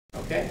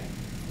Okay.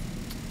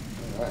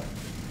 All right.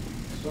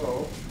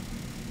 So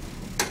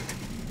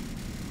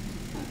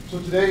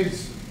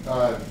today's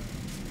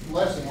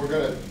lesson, we're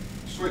going to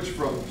switch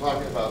from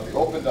talking about the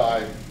open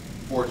die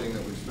forging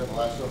that we've spent the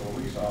last several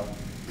weeks on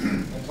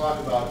and talk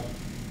about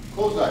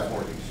closed die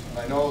forgings. And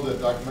I know that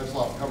Dr.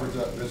 Metzloff covered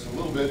this a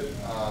little bit,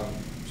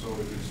 so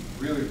if it's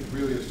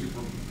really a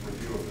super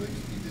review of things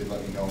he did,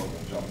 let me know and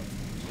we'll jump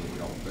so that we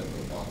don't spend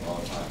a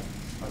lot of time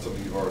on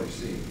something you've already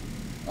seen.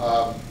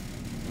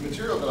 The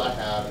material that I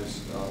have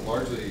is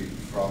largely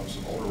from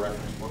some older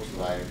reference books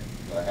that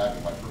I have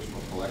in my personal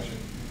collection.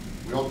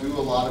 We don't do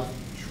a lot of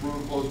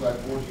true closed die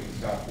forging in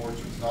Scott Forge,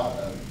 so it's not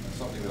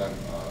something that I'm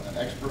an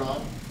expert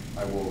on.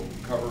 I will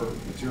cover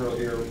material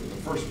here.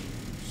 The first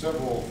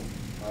several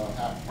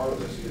part of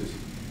this is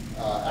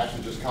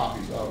actually just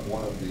copies of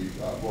one of the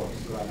books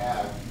that I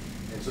have,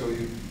 and so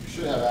you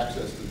should have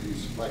access to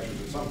these lectures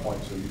at some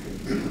point, so you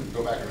can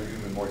go back and review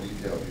them in more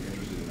detail if you're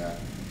interested in that.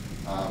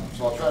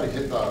 So I'll try to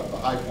hit the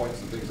high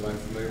points, the things that I'm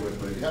familiar with,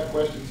 but if you have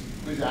questions,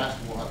 please ask,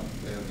 and we'll have a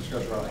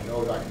discussion around it. I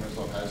know Dr.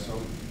 Metzloff has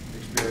some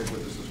experience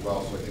with this as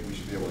well, so I think we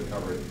should be able to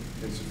cover it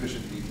in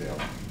sufficient detail.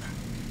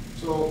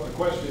 So a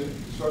question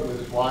to start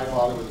with is, why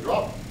bother with a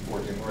drop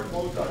forging or a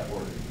closed die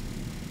forging?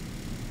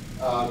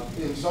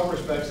 In some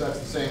respects, that's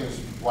the same as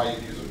why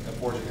you use a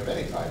forging of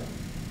any type.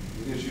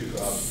 The issues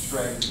of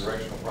strength,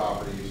 directional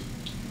properties,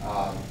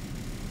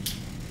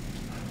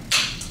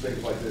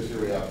 things like this.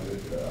 Here we have to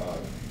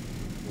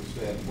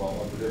withstand,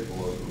 well, unpredictable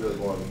loads, but really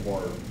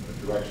more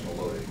directional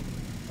loading.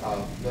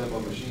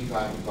 Minimum machine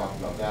time, we talked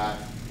about that.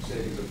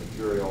 Savings of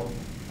material.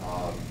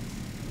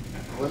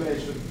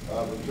 Elimination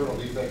of internal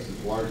defects is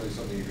largely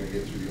something you're going to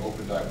get through the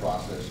open die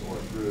process or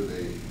through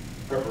the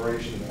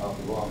preparation of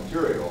the raw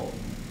material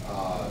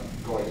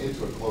going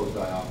into a closed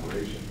die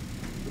operation.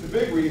 But the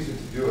big reason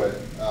to do it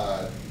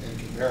in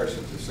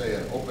comparison to, say,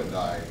 an open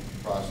die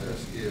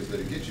process is that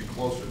it gets you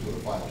closer to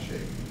the final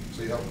shape.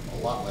 So you have a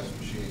lot less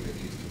machining that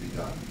needs to be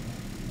done.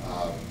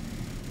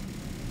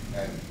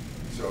 And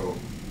so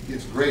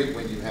it's great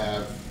when you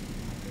have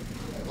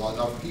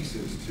enough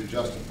pieces to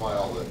justify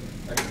all the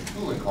extra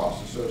tooling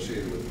costs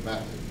associated with the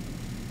method.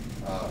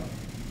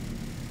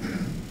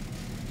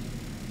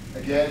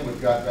 Again,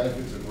 we've got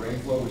benefits of grain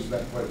flow. We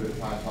spent quite a bit of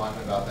time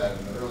talking about that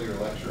in an earlier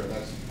lecture, and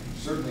that's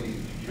certainly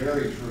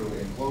very true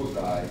in closed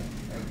die,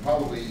 and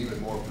probably even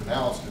more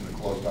pronounced in the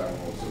closed die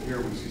world. So here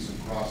we see some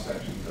cross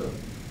sections of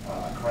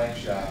a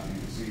crankshaft. You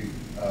can see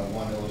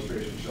one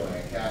illustration showing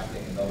a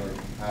casting, another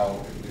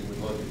how it would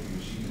look if you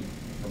machine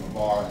from a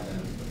bar, and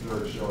then the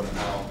third showing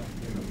how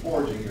in the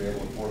forging you're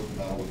able to force the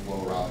metal to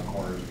flow around the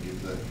corners and get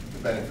the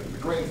benefit of the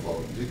grain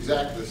flow. It's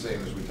exactly the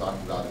same as we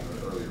talked about in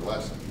the earlier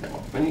lesson.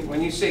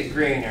 When you say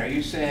grain, are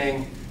you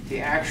saying the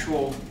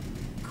actual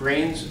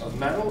grains of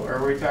metal, or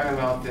are we talking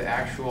about the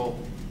actual,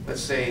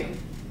 let's say,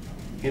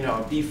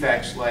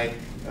 defects like,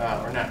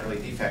 or not really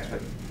defects,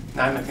 but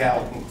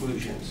non-metallic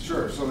inclusions?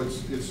 Sure. So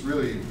it's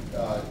really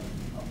a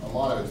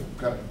lot of it's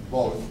kind of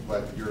both,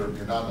 but your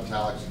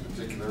non-metallics in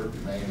particular,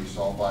 your manganese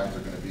sulfides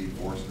are going to be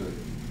forced to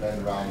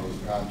bend around those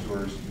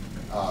contours.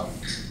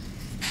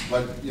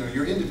 But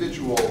your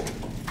individual, if you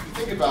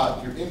think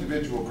about your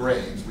individual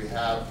grains, we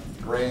have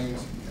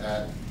grains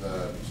at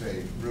the,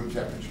 say, room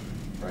temperature,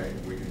 right?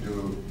 We can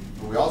do,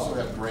 but we also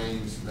have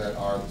grains that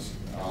are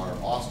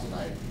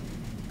austenite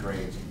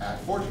grains at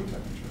forging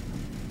temperature.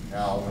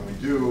 Now, when we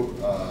do,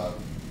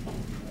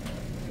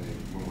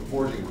 when we're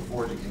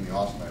forging in the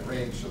austenite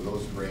range, so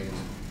those grains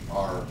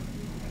are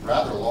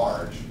rather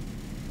large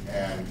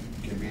and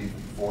can be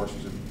forced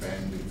to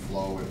bend and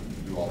flow and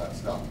do all that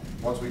stuff.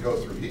 Once we go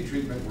through heat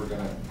treatment, we're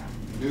going to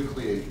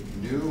nucleate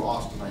new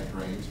austenite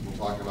grains. We'll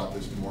talk about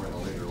this more in a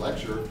later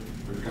lecture.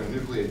 We're going to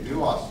nucleate new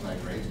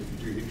austenite grains. If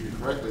you do heat treat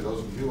correctly,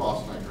 those new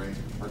austenite grains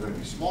are going to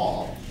be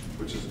small,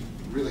 which is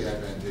really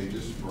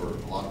advantageous for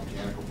a lot of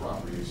mechanical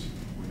properties.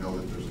 We know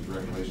that there's a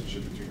direct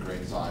relationship between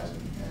grain size and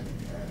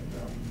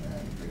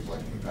things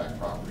like impact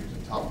properties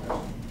and toughness.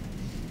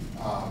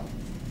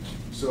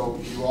 So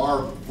you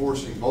are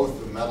forcing both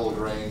the metal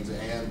grains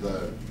and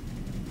the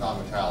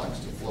non-metallics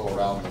to flow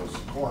around those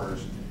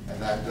corners, and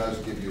that does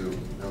give you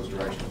those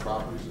directional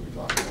properties that we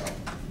talked about.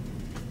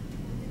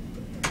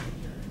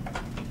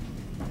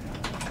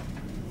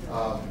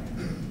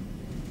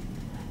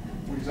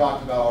 We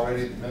talked about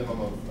already the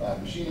minimum of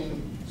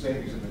machining,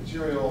 savings of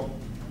material,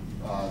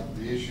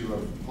 the issue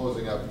of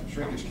closing up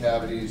shrinkage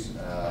cavities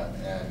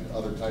and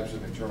other types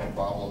of internal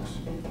problems.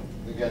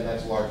 Again,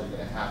 that's largely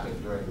going to happen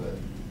during the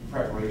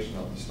preparation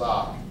of the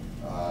stock,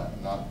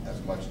 not as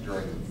much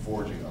during the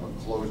forging of a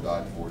closed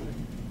die forging.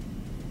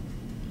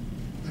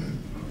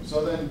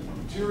 So then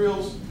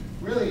materials,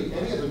 really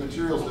any of the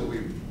materials that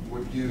we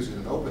would use in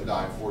an open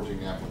die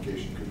forging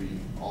application could be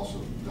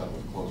also done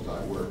with closed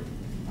die work.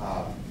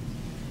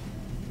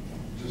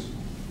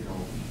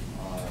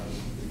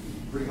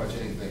 Pretty much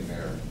anything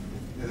there.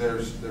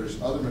 There's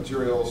other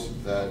materials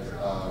that,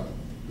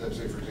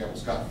 say for example,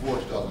 Scott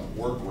Forge doesn't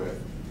work with,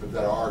 but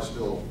that are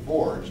still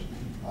forged.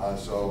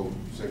 So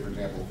say for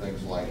example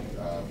things like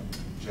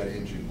jet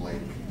engine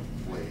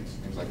blades,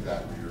 things like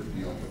that, where you're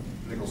dealing with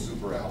nickel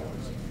super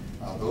alloys.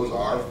 Those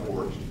are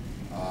forged.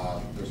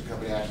 There's a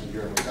company actually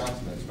here in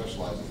Wisconsin that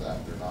specializes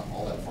that. They're not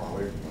all that far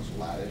away from us,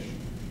 Ladish,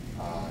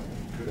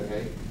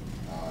 Cudahy.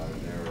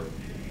 They're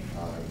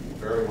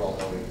very well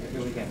known in the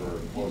industry for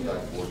closed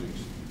die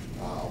forgings,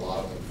 a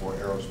lot of them for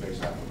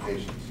aerospace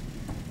applications.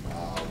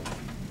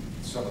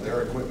 Some of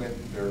their equipment,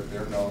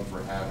 they're known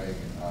for having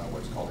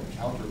what's called a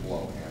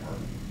counterblow hammer.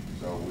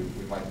 So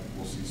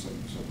we'll see some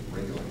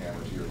regular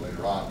hammers here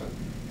later on, but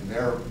in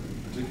their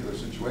particular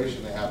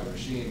situation, they have a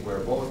machine where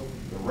both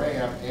the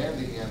ram and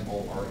the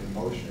anvil are in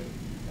motion,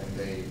 and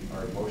they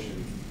are in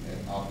motion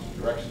in opposite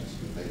directions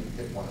because they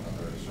hit one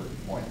another at a certain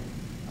point.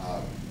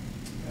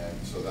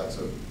 And so that's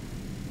a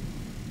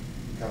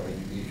kind of a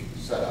unique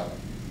setup.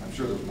 I'm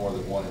sure there's more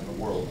than one in the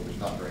world, but there's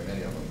not very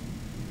many of them.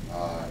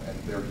 And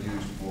they're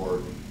used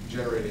for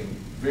generating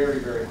very,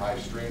 very high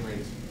strain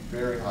rates,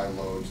 very high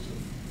loads to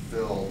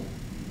fill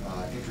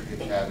intricate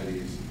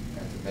cavities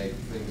and to make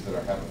things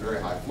that have a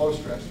very high flow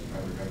stress. I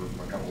remember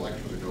from a couple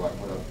lectures ago, I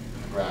put up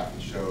a graph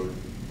that showed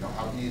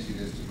how easy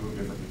it is to move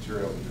different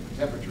materials at different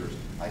temperatures.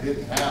 I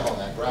didn't have on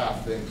that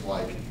graph things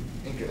like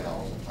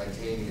Inconels and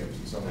titaniums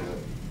and some of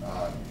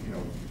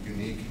the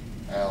unique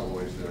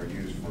alloys that are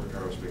used for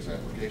aerospace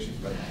applications,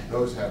 but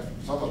those have,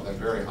 some of them,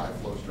 very high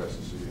flow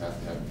stresses, so you have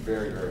to have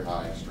very, very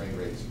high strain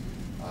rates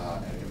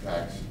and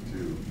impacts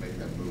to make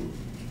them move.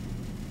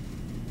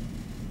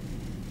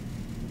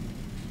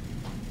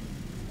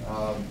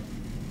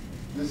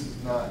 This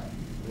is not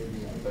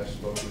maybe the best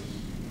focus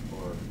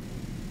or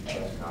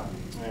best copy,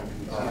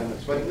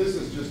 but this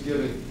is just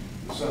giving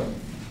some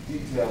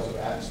details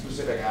of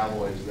specific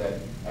alloys that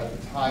at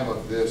the time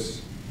of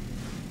this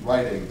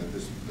writing, that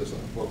this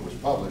book was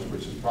published,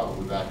 which is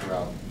probably back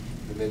around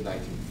the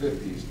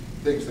mid-1950s,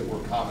 things that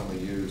were commonly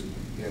used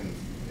in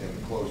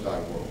the closed die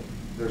world.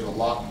 There's a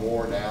lot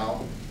more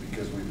now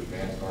because we've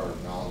advanced our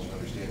knowledge and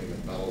understanding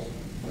of metals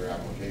and their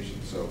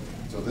applications. So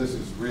this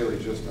is really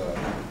just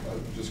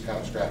just kind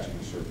of scratching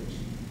the surface.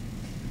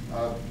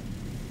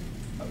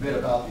 A bit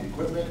about the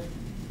equipment.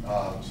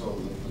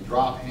 So the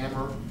drop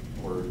hammer,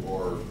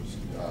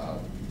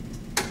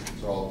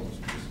 so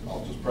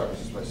I'll just preface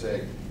this by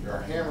saying there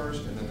are hammers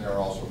and then there are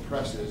also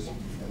presses,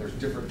 and there's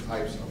different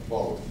types of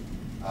both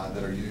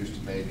that are used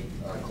to make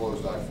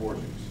closed die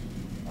forgings.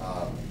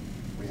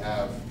 We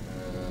have,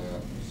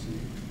 let's see,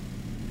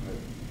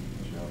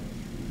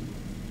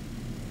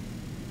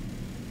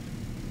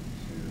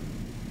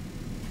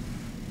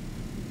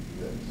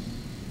 this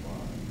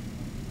slide.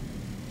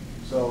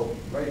 So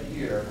right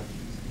here,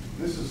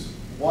 this is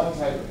one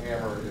type of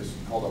hammer is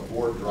called a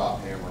board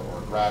drop hammer or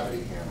a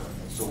gravity hammer.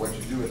 And so what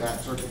you do in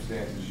that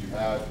circumstance is you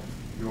have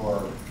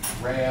your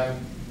ram,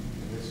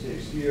 in this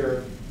case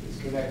here, is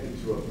connected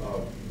to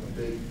a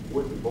big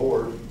wooden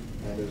board,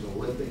 and there's a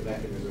lifting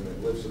mechanism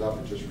that lifts it up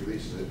and just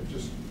releases it and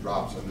just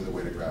drops under the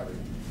weight of gravity.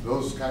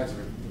 Those kinds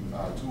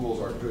of tools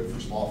are good for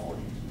small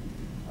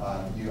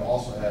forgings. You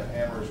also have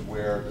hammers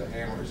where the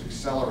hammer is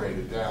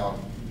accelerated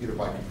down either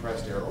by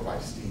compressed air or by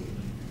steam.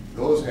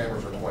 Those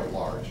hammers are quite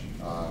large.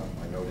 I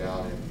know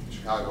down in the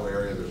Chicago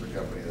area there's a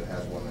company that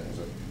has one that has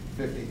a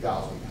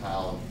 50,000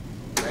 pound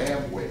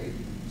ram weight.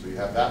 So you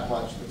have that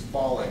much that's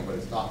falling, but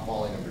it's not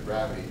falling under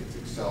gravity. It's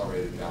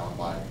accelerated down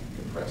by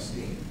compressed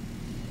steam.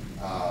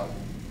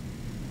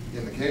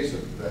 In the case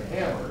of the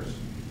hammers,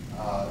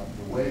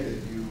 the way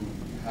that you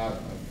have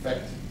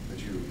effect,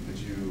 that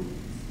you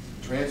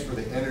transfer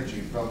the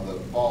energy from the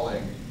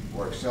falling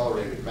or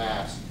accelerated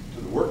mass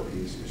to the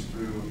workpiece is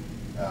through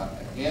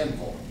an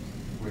anvil,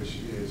 which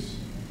is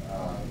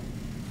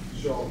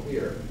shown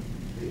here.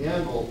 The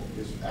anvil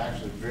is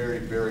actually very,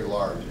 very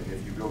large, and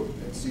if you go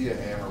and see a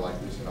hammer like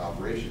this in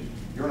operation,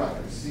 you're not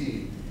going to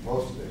see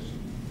most of this.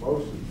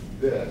 Most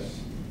of this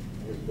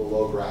is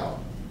below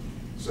ground.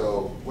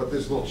 So what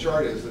this little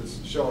chart is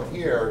that's shown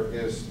here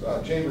is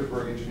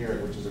Chambersburg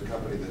Engineering, which is a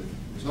company that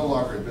is no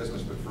longer in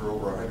business, but for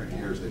over 100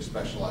 years they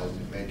specialized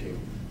in making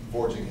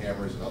forging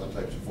hammers and other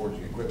types of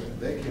forging equipment.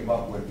 They came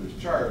up with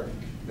this chart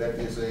that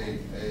is a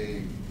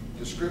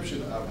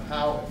description of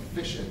how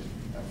efficient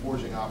a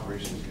forging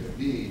operation is going to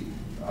be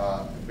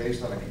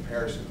based on a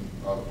comparison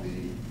of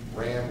the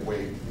ram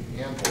weight to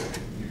the anvil.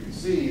 You can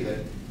see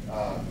that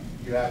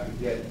you have to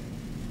get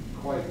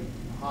quite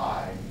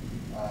high.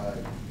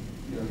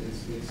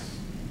 It's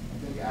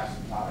I think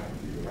asymptotic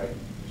would be the right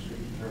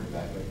description term of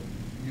that, but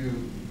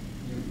you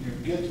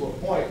get to a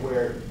point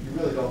where you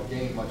really don't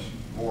gain much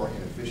more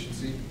in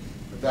efficiency.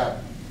 But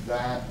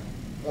that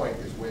point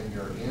is when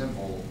your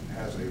anvil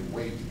has a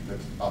weight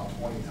that's about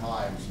 20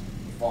 times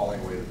the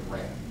falling weight of the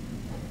ram.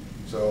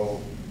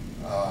 So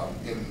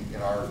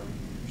in our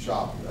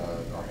shop,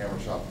 our hammer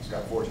shop that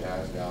Scott Forge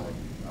has down in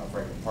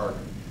Franklin Park,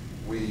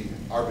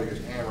 our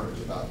biggest hammer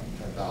is about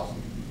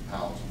 10,000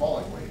 pounds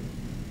falling weight.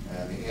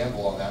 And the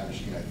anvil on that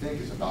machine, I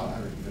think, is about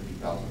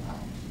 150,000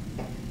 pounds.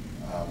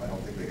 I don't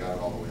think they got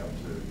it all the way up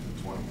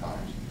to 20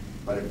 times.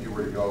 But if you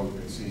were to go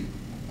and see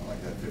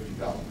like that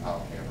 50,000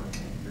 pound hammer,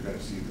 you're going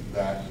to see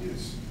that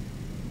is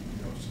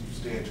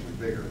substantially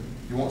bigger.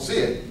 You won't see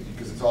it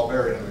because it's all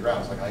buried under the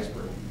ground. It's like an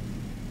iceberg.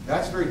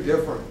 That's very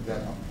different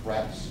than a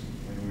press.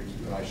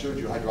 When I showed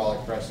you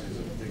hydraulic presses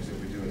and the things that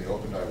we do in the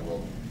open die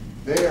world,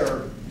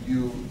 there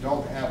you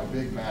don't have a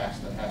big mass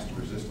that has to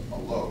resist a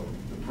load.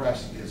 The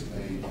press is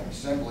an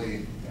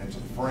assembly, and it's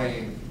a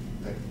frame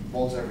that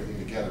bolts everything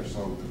together,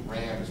 so the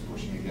ram is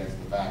pushing against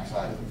the back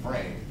side of the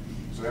frame,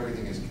 so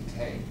everything is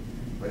contained.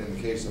 But in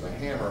the case of a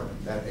hammer,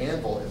 that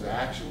anvil is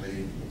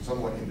actually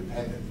somewhat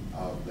independent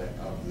of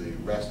the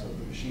rest of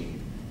the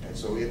machine. And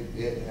so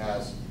it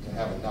has to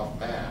have enough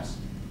mass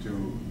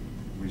to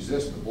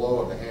resist the blow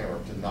of the hammer,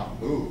 to not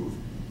move,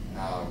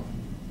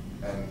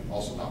 and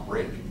also not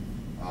break.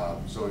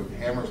 So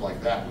hammers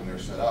like that, when they're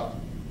set up,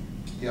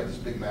 you have this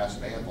big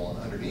massive anvil, and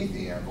underneath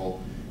the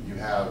anvil, you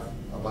have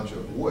a bunch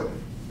of wood.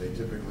 They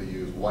typically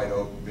use white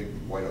oak, big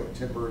white oak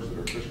timbers that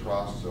are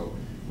crisscrossed. So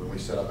when we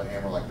set up a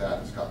hammer like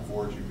that in Scott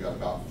Forge, you've got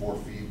about 4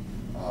 feet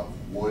of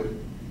wood,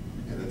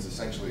 and it's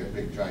essentially a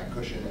big giant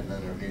cushion, and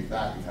then underneath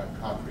that you have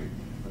concrete.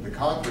 But the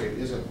concrete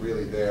isn't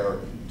really there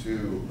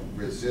to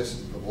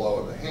resist the blow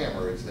of the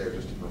hammer, it's there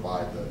just to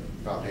provide the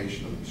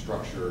foundation of the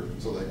structure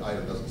so the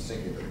item doesn't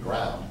sink into the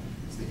ground.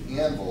 It's the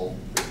anvil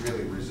that's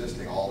really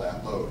resisting all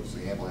that load, so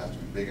the anvil has to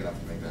be big enough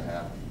to make that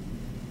happen.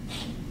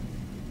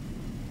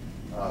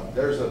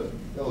 There's an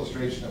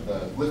illustration of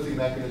the lifting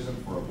mechanism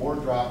for a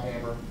board drop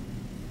hammer.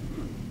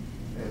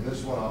 And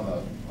this one on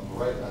the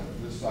right, on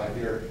this side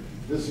here,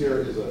 this here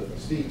is a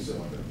steam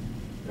cylinder.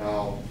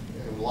 Now,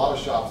 in a lot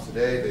of shops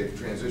today, they've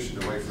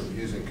transitioned away from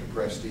using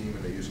compressed steam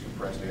and they use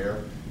compressed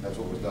air. That's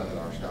what was done in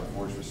our Scott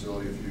Forge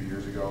facility a few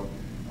years ago.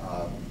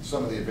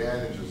 Some of the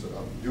advantages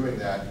of doing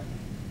that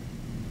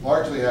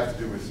largely have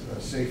to do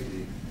with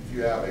safety. If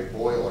you have a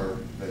boiler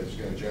that is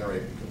going to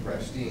generate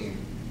compressed steam,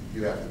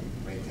 you have to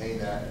maintain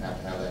that and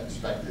have to have that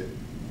inspected.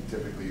 And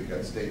typically, you've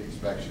got state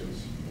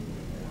inspections.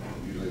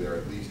 Usually, they're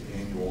at least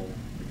annual,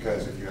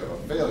 because if you have a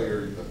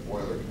failure, the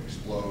boiler can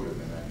explode, and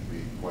then that can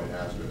be quite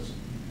hazardous.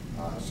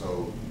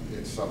 So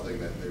it's something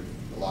that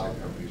a lot of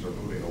companies are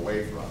moving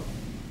away from.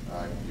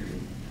 You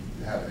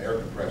can have an air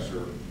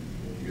compressor,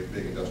 and you get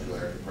big industrial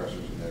air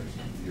compressors,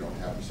 and you don't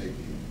have the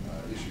safety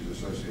issues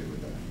associated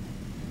with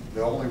that.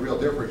 The only real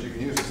difference, you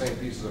can use the same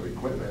pieces of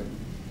equipment.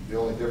 The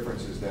only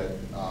difference is that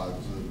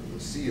the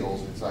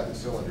seals inside the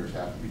cylinders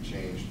have to be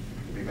changed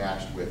to be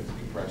matched with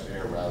compressed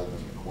air rather than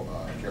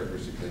the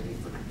characteristics they need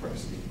for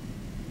compressed steam.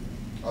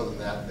 Other than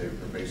that, they're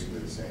basically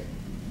the same.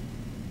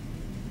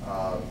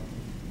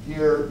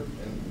 Here,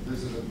 and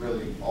this isn't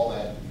really all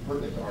that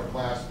pertinent to our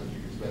class, but you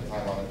can spend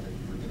time on it if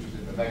you're interested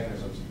in the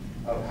mechanisms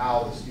of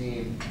how the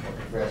steam or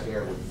compressed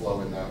air would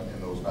flow in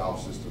those valve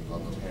systems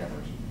on those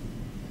hammers.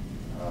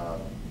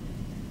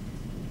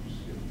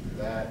 Just get through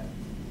that.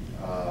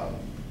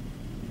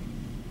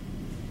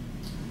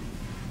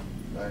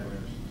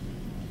 Diagrams.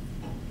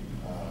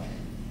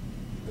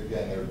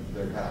 Again,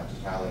 they're kind of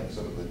just highlighting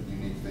some of the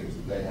unique things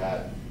that they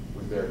had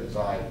with their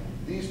design.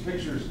 These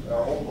pictures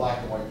are old black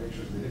and white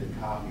pictures. They didn't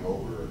copy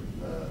over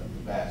the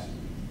best,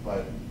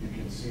 but you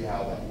can see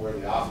how where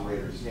the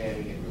operator is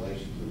standing in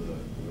relation to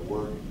the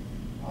work.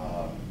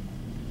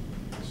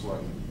 This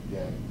one,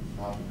 again,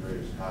 not the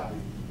greatest copy.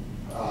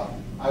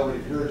 I would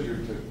encourage you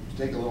to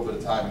take a little bit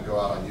of time and go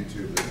out on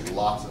YouTube. There's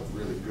lots of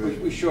really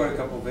good. We showed a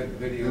couple of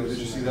videos. Did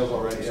you see those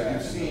already? Yeah. So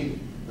you've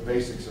seen the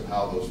basics of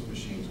how those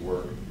machines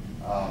work.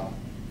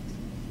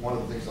 One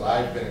of the things that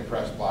I've been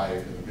impressed by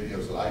in the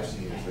videos that I've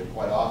seen is that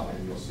quite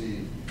often you'll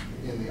see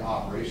in the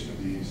operation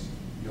of these,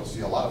 you'll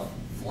see a lot of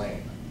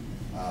flame.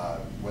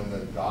 When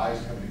the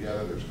dies come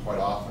together, there's quite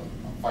often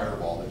a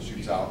fireball that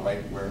shoots out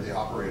right where the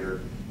operator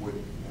would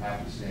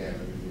have to stand,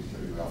 and he's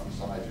typically off the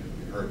side,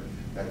 you can hurt.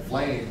 That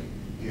flame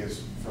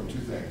is from two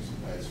things.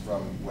 It's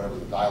from whatever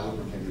the die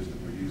lubricant is that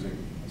they're using,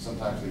 and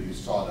sometimes they use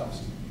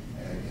sawdust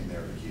in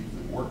there to keep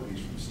the workpiece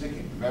from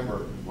sticking.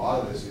 Remember, a lot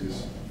of this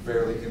is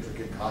fairly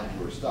intricate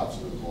contour stuff,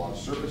 so there's a lot of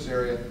surface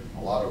area,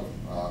 a lot of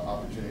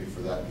opportunity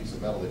for that piece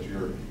of metal that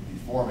you're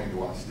deforming to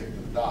want to stick to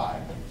the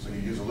die. So you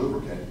use a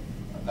lubricant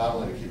not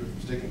only to keep it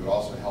from sticking, but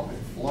also to help it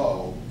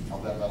flow,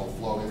 help that metal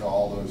flow into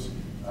all those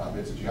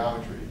bits of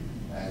geometry.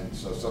 And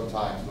so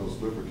sometimes those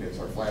lubricants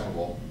are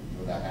flammable.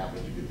 When that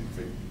happens, you get these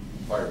big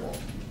fireballs.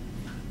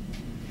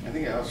 I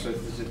think it also,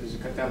 does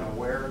it cut down the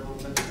wear a little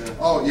bit?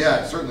 Oh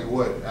yeah, it certainly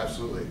would,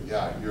 absolutely.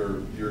 Yeah,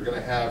 you're going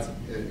to have,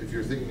 if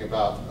you're thinking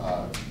about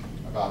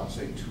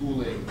say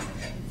tooling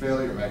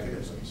failure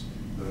mechanisms,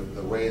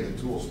 the way the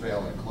tools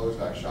fail in a closed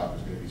die shop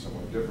is going to be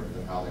somewhat different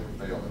than how they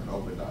would fail in an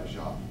open die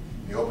shop.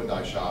 In the open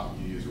die shop,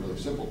 you use really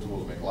simple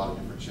tools, make a lot of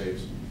different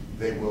shapes.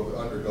 They will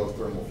undergo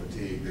thermal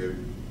fatigue.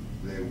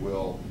 They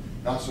will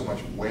not so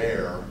much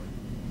wear.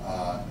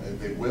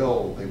 They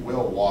will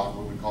walk.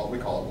 We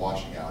call it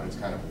washing out. It's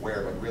kind of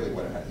wear, but really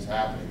what is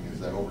happening is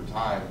that over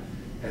time,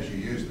 as you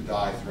use the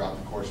die throughout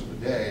the course of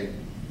the day,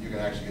 you can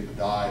actually get the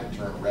die to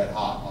turn red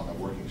hot on the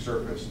working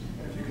surface.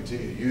 And if you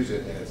continue to use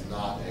it and it's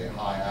not a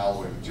high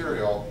alloy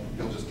material,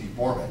 you'll just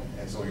deform it.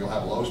 And so you'll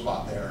have a low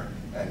spot there.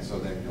 And so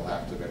then you'll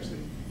have to eventually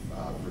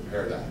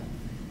repair that.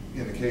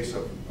 In the case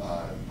of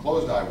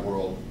closed die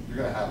world, you're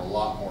going to have a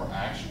lot more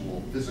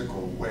actual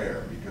physical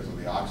wear because of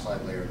the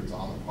oxide layer that's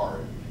on the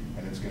part.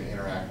 And it's going to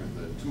interact with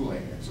the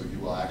tooling, and so you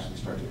will actually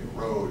start to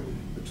erode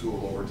the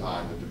tool over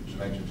time. The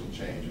dimensions will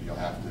change, and you'll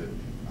have to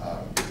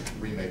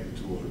remake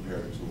the tools, repair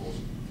the tools,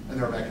 and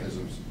there are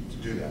mechanisms to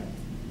do that.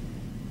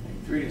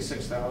 3,000 to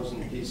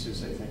 6,000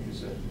 pieces, I think,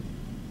 is a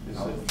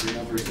Oh, three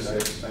numbers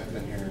that I've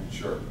been hearing.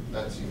 Sure,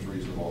 that seems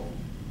reasonable.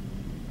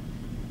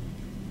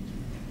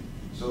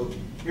 So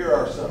here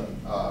are some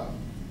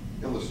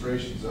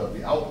illustrations of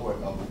the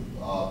output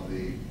of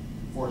the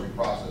forging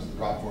process, the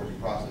drop forging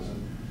process.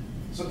 And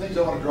some things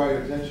I want to draw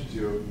your attention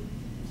to.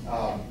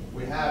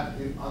 We have,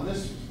 on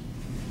this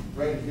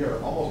right here,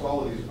 almost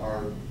all of these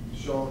are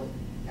shown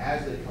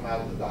as they come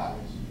out of the dies.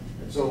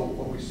 And so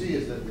what we see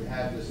is that we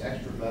have this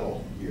extra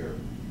metal here.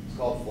 It's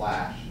called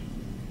flash.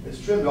 It's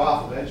trimmed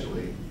off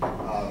eventually,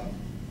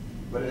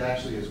 but it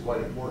actually is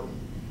quite important.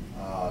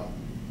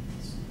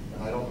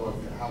 And I don't know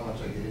how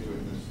much I get into it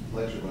in this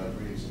lecture, but I'm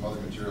reading some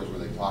other materials where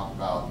they talk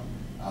about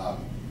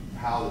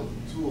how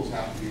the tools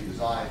have to be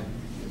designed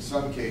in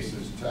some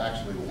cases to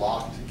actually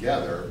lock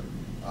together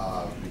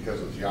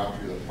because of the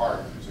geometry of the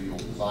part. So you'll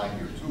design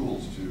your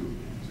tools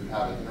to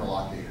have an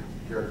interlocking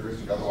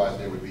characteristic. Otherwise,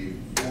 they would be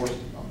forced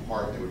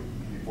apart. They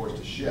would be forced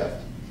to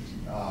shift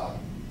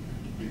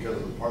because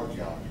of the part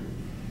geometry.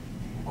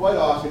 Quite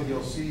often,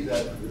 you'll see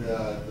that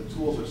the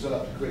tools are set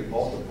up to create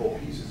multiple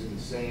pieces in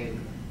the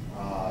same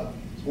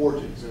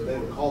forging. So they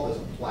would call this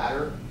a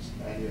platter,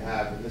 and you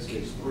have, in this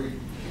case, 3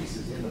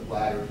 pieces in the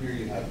platter. Here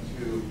you have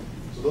 2.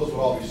 So those would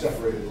all be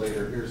separated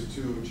later. Here's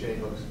 2 chain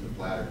hooks in the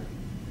platter.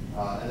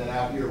 And then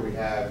out here we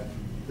have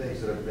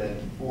things that have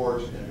been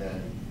forged and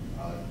then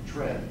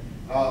trimmed.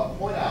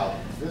 Point out,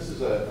 this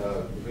is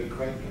a big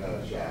crank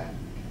shaft.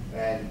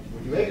 And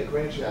when you make a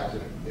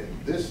crankshaft in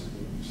this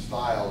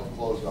style of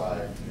closed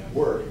die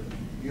work,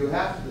 you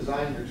have to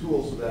design your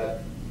tool so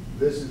that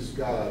this has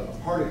got a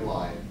parting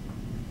line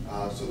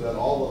so that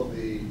all of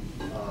the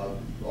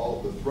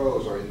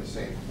throws are in the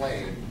same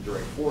plane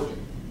during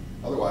forging.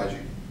 Otherwise,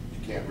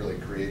 you can't really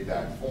create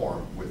that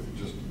form with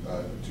just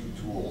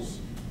 2 tools,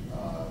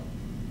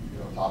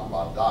 top and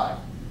bottom die.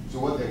 So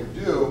what they would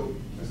do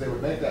is they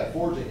would make that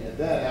forging, and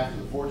then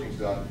after the forging's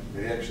done,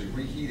 they actually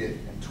reheat it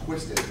and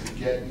twist it to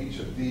get each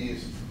of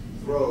these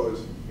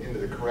throws into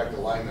the correct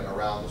alignment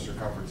around the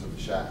circumference of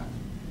the shaft.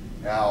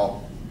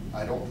 Now,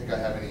 I don't think I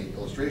have any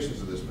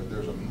illustrations of this, but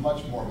there's a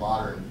much more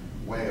modern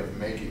way of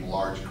making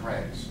large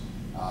cranks.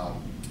 I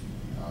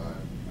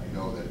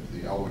know that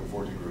the Elwood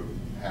Forging Group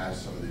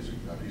has some of these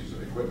pieces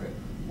of equipment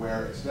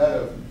where instead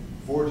of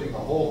forging the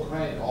whole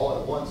crank all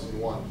at once in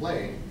one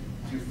plane,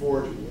 you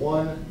forge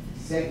one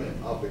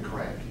segment of the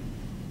crank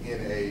in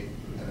an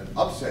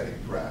upsetting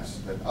press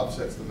that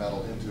upsets the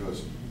metal into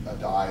a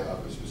die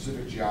of a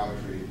specific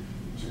geometry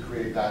to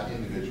create that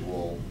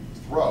individual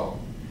throw.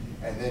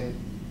 And then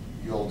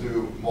you'll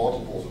do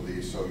multiples of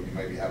these, so you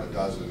maybe have a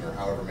dozen or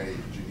however many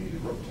that you need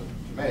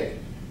to make.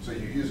 So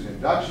you use an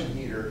induction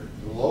heater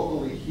to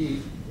locally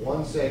heat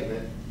one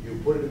segment, you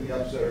put it in the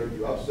upsetter,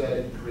 you upset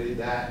it, create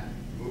that,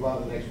 move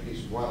on to the next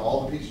piece, run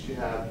all the pieces you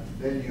have,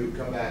 then you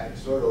come back and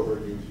start over,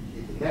 you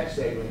heat the next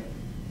segment,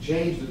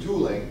 change the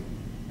tooling,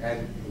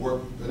 and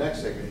work the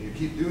next segment. And you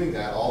keep doing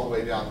that all the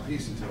way down the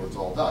piece until it's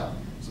all done.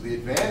 So the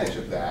advantage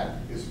of that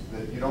is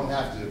that you don't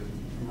have to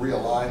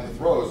realign the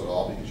throws at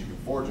all because you can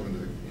forge them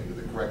into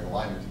the correct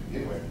alignment to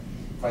begin with.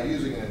 By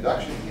using an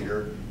induction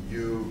heater,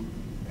 you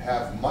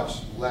have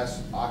much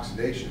less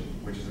oxidation,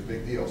 which is a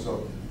big deal.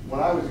 So when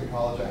I was in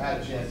college, I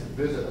had a chance to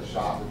visit a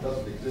shop that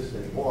doesn't exist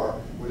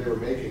anymore where they were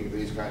making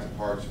these kinds of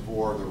parts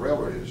for the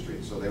railroad industry.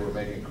 So they were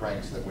making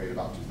cranks that weighed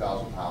about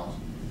 2,000 pounds,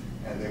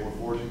 and they were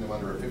forging them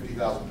under a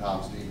 50,000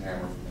 pound steam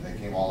hammer, and they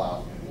came all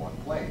out in one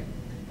plane.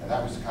 And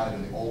that was kind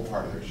of in the old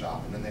part of their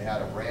shop. And then they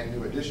had a brand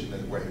new addition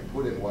where they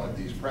put in one of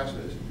these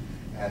presses,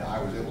 and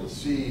I was able to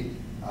see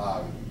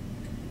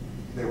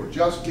they were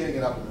just getting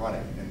it up and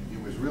running. And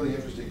it was really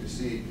interesting to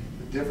see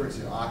the difference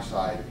in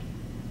oxide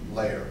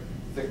layer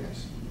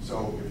thickness.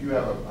 So if you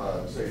have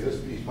say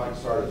this piece might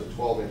start as a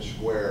 12-inch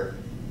square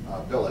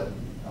billet,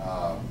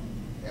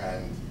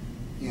 and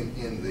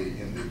in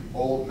the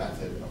old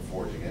method of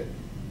forging it,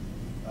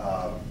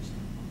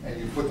 and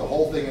you put the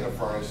whole thing in a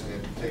furnace, and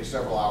it takes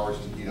several hours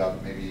to heat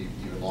up, maybe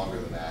even longer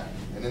than that.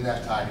 And in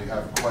that time, you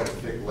have quite a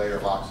thick layer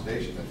of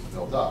oxidation that's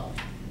built up.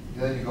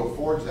 And then you go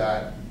forge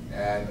that,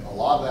 and a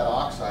lot of that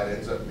oxide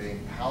ends up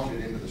being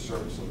pounded into the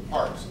surface of the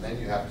part. So then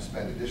you have to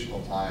spend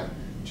additional time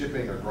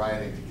chipping or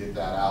grinding to get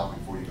that out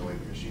before you go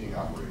into machining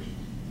operations.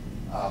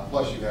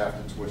 Plus, you have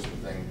to twist the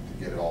thing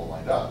to get it all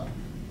lined up.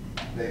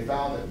 They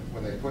found that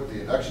when they put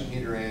the induction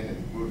heater in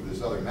and moved to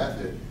this other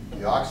method,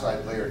 the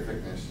oxide layer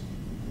thickness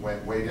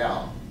went way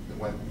down. It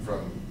went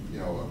from, an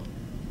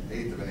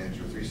 1/8 of an inch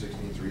or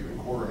 3/16 or even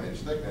 1/4 of an inch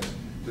thickness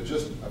to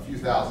just a few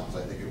thousandths.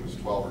 I think it was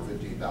 12 or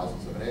 15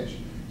 thousandths of an inch.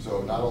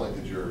 So not only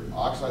did your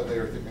oxide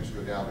layer thickness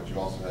go down, but you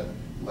also had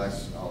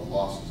less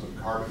losses of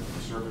carbon from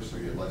the surface, so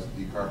you had less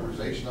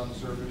decarburization on the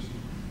surface.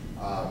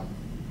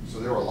 So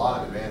there were a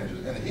lot of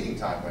advantages, and the heating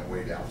time went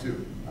way down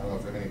too. I don't know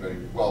if anybody,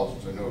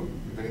 since I know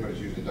if anybody's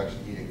used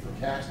induction heating for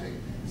casting,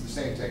 it's the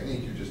same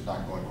technique, you're just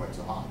not going quite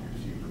so hot, you're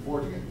just heating for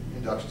forging it.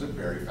 Induction's a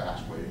very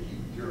fast way to heat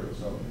material.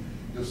 So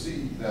you'll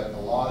see that a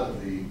lot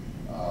of the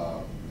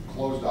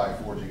closed die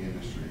forging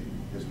industry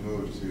has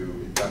moved to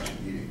induction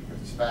heating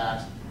because it's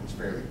fast, it's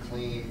fairly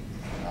clean,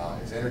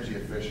 it's energy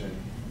efficient,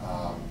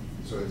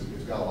 so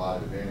it's got a lot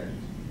of advantages.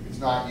 It's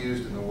not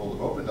used in the world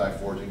of open die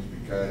forgings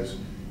because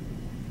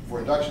for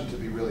induction to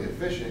be really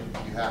efficient,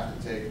 you have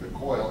to take the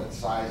coil and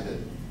size it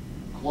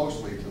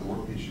closely to the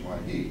workpiece you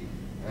want to heat.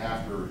 And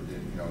after,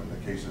 in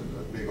the case of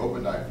a big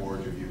open die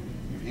forge, if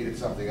you've heated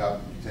something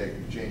up, you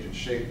change its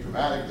shape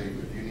dramatically,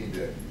 but if you need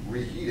to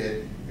reheat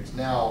it, it's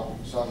now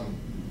some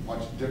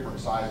much different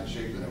size and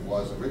shape than it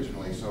was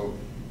originally. So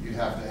you'd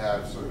have to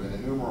have sort of an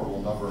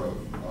innumerable number of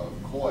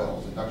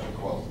coils, induction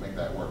coils, to make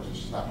that work. So it's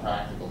just not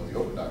practical in the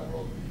open die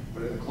world.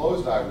 But in the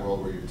closed die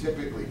world, where you're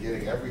typically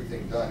getting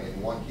everything done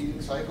in one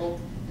heating cycle,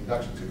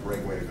 induction's a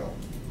great way to go.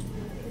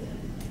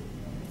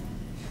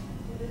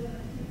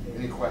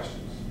 Any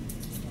questions?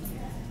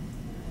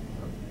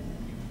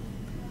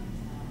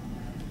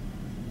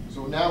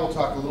 So now we'll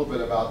talk a little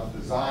bit about the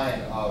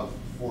design of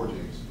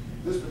forgings.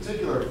 This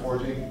particular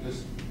forging,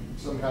 just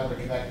some kind of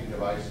a connecting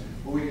device,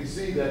 but we can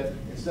see that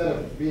instead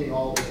of being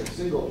all in a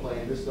single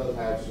plane, this does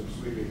have some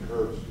sweeping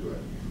curves to it.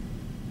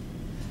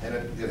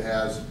 And it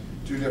has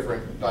two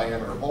different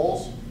diameter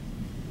holes,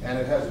 and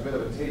it has a bit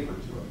of a taper to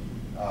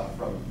it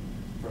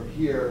from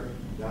here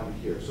down to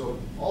here. So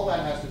all that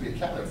has to be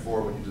accounted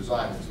for when you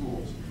design the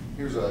tools.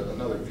 Here's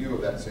another view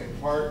of that same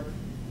part.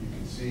 You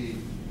can see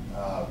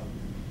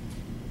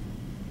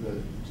the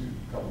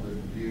couple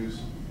different views.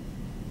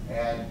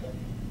 And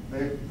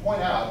they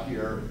point out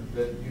here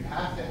that you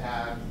have to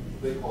have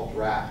what they call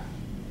draft.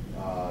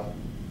 Now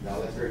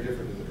that's very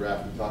different than the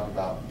draft we talked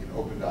about in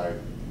open die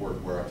work,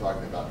 where I'm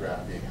talking about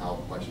draft being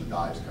how much the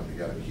dies come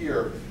together.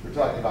 Here, we're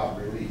talking about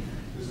relief.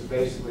 This is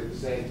basically the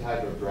same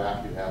type of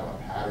draft you have on a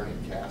pattern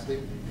in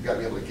casting. You've got to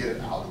be able to get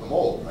it out of the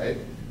mold, right?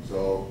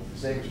 So the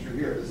same is true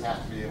here. This has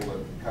to be able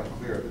to come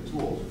clear of the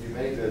tools. If you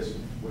made this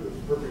with a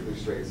perfectly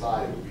straight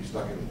side, it would be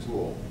stuck in the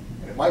tool.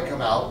 And it might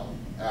come out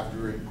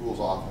after it cools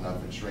off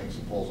enough and shrinks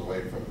and pulls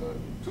away from the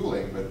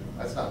tooling, but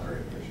that's not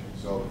very efficient.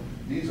 So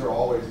these are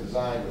always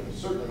designed with a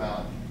certain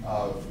amount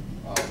of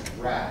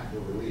draft or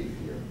relief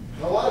here.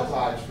 And a lot of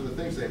times, for the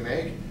things they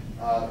make,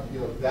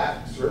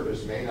 that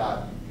surface may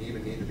not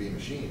even need to be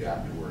machined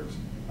afterwards.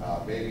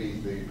 Maybe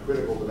the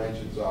critical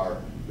dimensions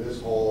are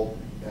this hole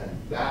and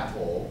that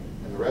hole,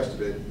 and the rest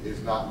of it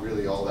is not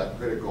really all that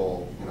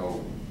critical,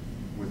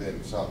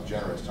 within some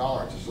generous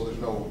tolerances. So there's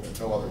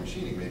no other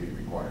machining may be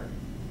required.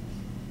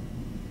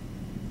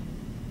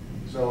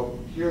 So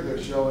here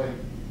they're showing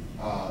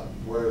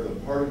where the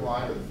parting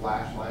line or the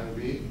flash line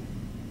would be,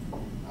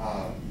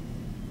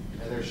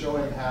 and they're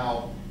showing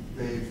how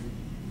they've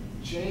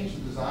changed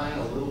the design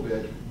a little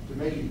bit to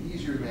make it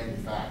easier to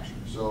manufacture.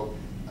 So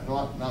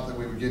not that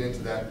we would get into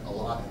that a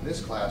lot in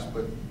this class,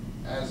 but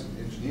as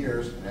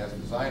engineers and as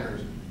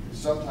designers, it's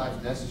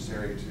sometimes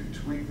necessary to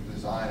tweak the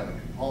design of a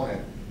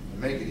component to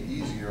make it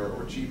easier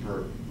or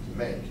cheaper to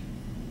make.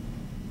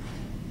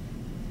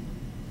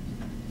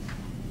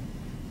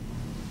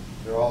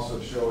 They're also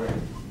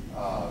showing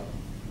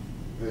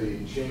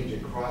the change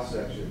in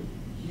cross-section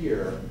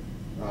here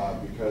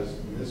because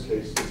in this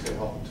case it's going to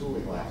help the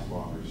tooling last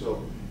longer.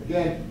 So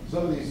again,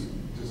 some of these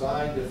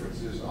design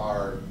differences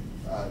are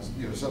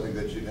something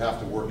that you'd have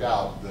to work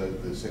out.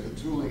 Say the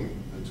tooling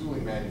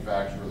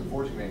manufacturer, the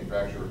forging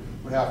manufacturer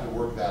would have to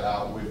work that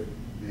out with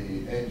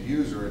the end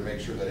user and make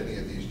sure that any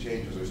of these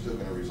changes are still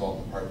going to result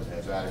in a part that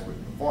has adequate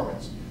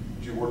performance.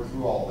 But you work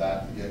through all of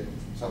that to get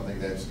something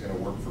that's going to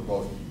work for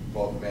both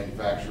the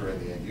manufacturer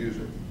and the end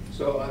user.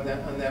 So on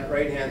that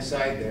right-hand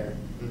side there,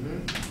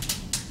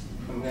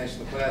 coming next to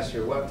the class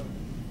here,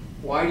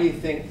 why do you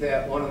think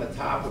that one on the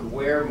top would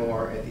wear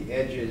more at the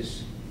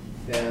edges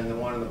than the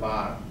one on the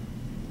bottom?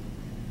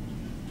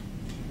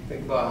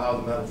 Think about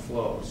how the metal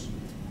flows.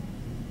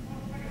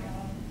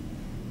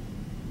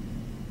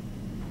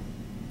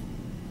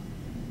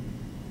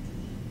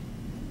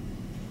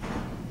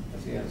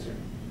 That's the answer.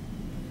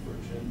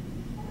 Friction.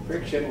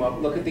 Friction, well,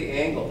 look at the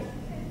angle.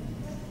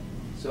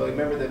 So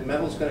remember the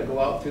metal's going to go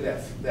out through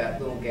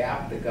that little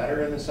gap, the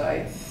gutter in the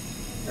side,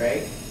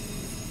 right?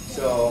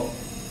 So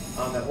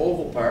on the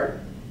oval part,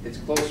 it's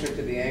closer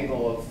to the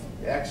angle of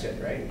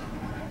exit, right?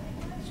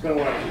 It's going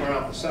to want to run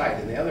off the side,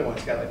 and the other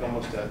one's got like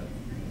almost a,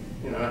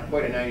 not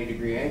quite a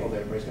 90-degree angle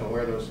there, but it's going to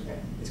wear those.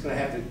 It's going to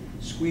have to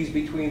squeeze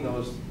between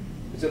those.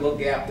 There's a little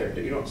gap there.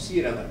 You don't see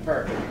it on that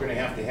part, but you're going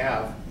to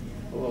have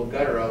a little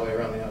gutter all the way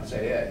around the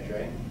outside edge,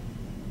 right?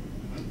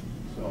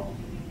 So.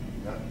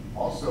 Yeah.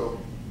 Also,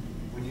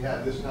 when you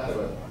have this kind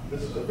of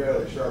this is a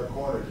fairly sharp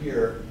corner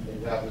here, and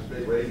you have this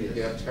big radius.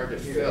 Yeah, it's hard to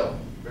here, fill.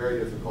 Very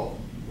difficult.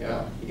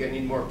 Yeah, you're going to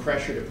need more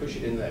pressure to push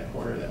it into that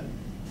corner then.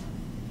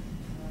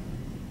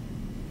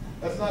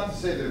 That's not to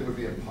say that it would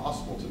be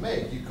impossible to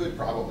make. You could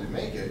probably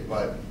make it,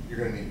 but you're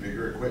going to need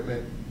bigger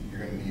equipment.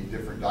 You're going to need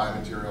different die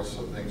materials,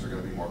 so things are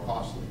going to be more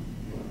costly.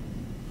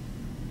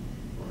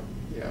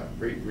 Yeah,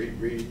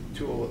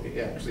 retool,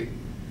 actually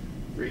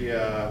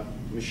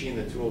machine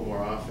the tool more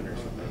often or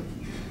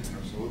something.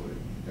 Absolutely.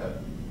 Yeah.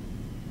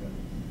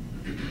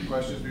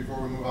 Questions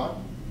before we move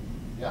on?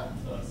 Yeah.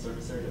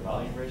 Surface area to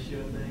volume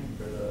ratio thing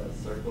for the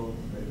circle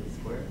compared to the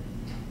square?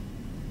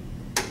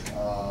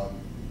 Are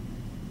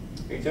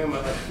you talking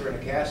about like for a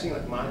casting,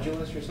 like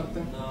modulus or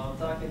something? No, I'm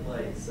talking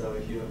like, so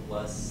if you have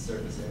less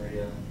surface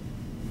area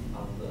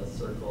on the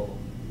circle,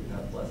 you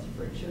have less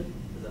friction?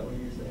 Is that what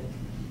you're saying?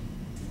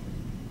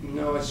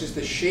 No, it's just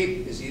the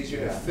shape is easier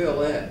to Yeah.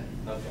 fill in.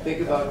 Okay.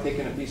 Think about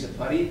taking a piece of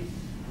putty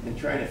and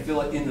trying to fill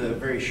it into a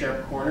very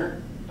sharp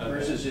corner Okay.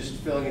 versus just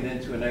filling it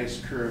into a nice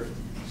curved.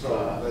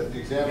 So the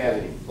example,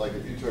 cavity. like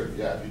if you took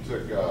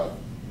Play-Doh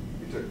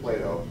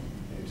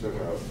and you took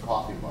a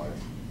coffee mug,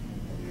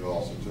 and you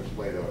also took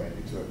Play-Doh and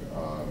you took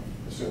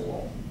a soup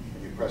bowl,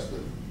 and you press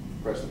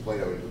the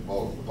Play-Doh into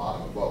both, the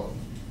bottom of both,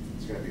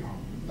 it's going to be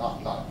not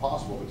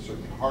impossible, but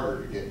certainly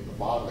harder to get the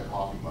bottom of the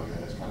coffee mug that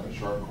has kind of a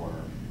sharp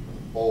corner.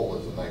 The bowl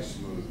is a nice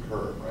smooth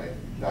curve, right?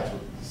 That's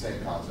what the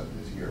same concept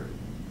is here.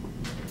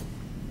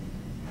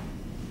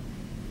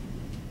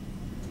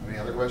 Any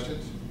other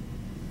questions?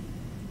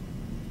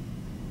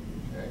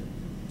 Okay.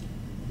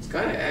 It's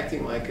kind of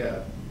acting like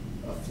a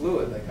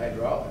fluid, like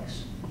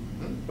hydraulics,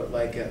 but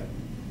like a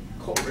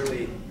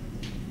really,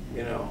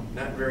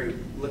 not very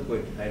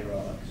liquid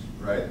hydraulics.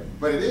 Right,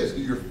 but it is,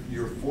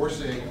 you're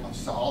forcing a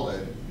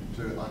solid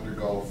to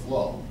undergo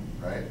flow,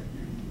 right?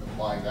 You're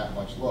applying that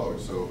much load,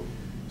 so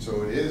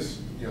it is,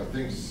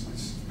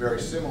 it's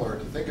very similar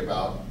to think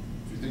about,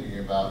 if you're thinking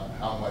about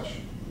how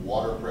much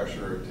water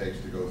pressure it takes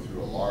to go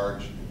through a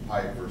large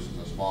pipe versus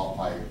a small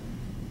pipe.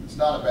 It's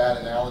not a bad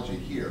analogy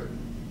here,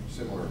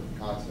 similar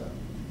concept.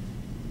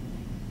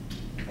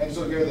 And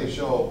so here they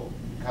show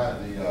kind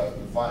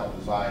of the final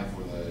design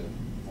for the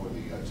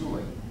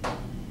tooling.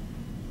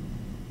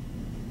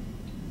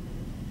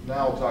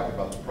 Now we'll talk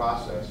about the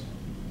process.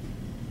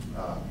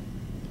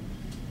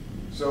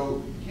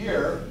 So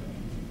here,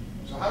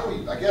 how do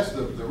we, I guess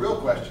the real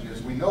question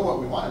is, we know what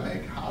we want to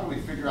make, how do we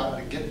figure out how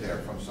to get there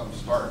from some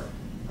start,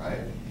 right?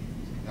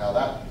 Now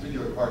that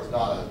particular part's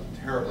not a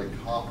terribly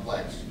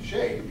complex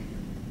shape,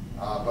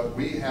 but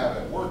we have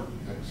at work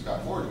at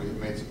Scott Forge, we have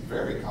made some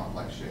very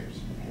complex shapes.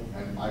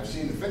 And I've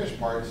seen the finished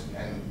parts,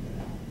 and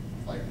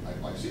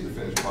I've seen the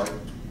finished part,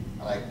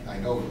 and I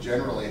know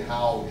generally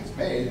how it's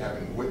made,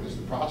 having witnessed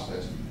the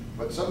process,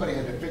 but somebody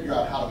had to figure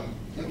out how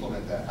to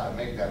implement that, how to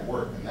make that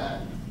work, and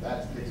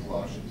that takes a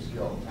lot of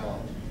skill and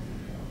talent.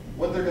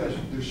 What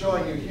they're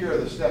showing you here are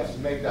the steps to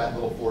make that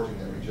little forging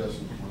that we just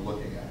were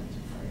looking at.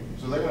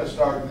 So they're going to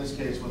start in this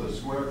case with a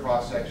square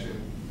cross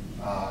section,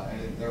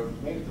 and they're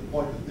making the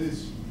point that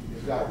this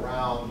has got a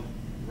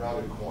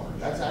rounded corner.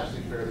 That's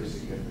actually fairly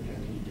significant.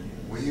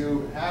 When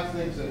you have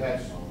things that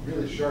have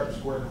really sharp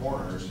square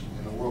corners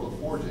in the world of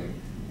forging,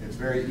 it's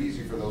very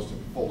easy for those to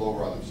fold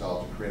over on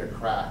themselves and create a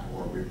crack,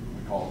 or we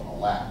call it a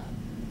lap.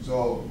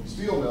 So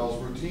steel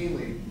mills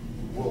routinely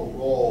will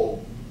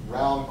roll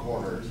round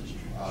cornered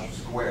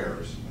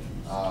squares.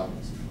 And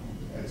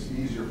it's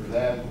easier for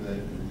them,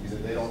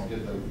 they don't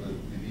get the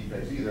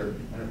defects either.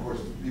 And of course,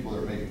 people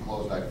that are making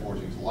closed die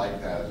forgings like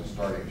that as a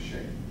starting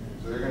shape.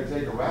 So they're going to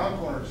take a round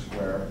cornered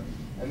square,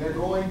 and they're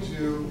going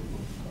to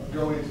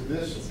go into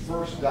this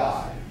first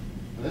die.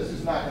 Now, this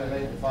is not going to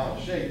make the final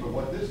shape, but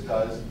what this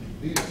does,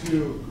 these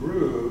two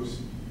grooves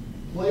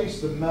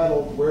place the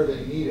metal where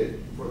they need it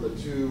for the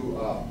two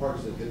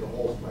parts that get the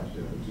holes punched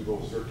in, the two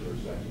little circular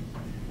sections.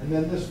 And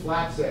then this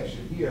flat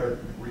section here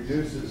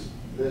reduces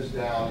this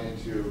down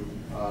into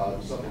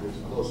something that's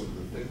closer to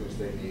the thickness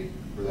they need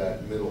for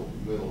that middle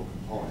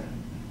component.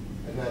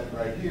 And then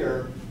right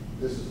here,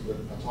 this is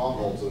a tom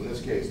bolt, so in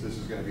this case, this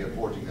is going to be a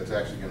forging that's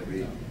actually going to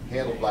be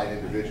handled by an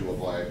individual,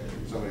 by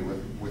somebody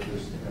with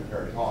this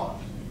pair of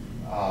tongs.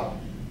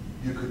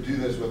 You could do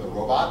this with a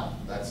robot.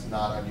 That's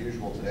not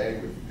unusual today.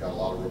 We've got a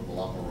lot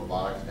more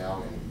robotics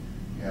now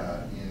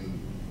in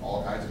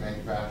all kinds of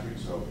manufacturing,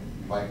 so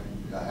you might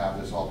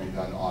have this all be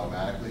done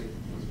automatically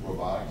with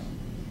robotics.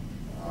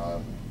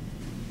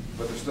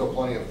 But there's still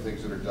plenty of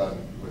things that are done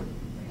with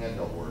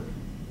handheld work.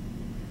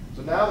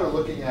 So now they're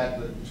looking at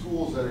the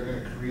tools that are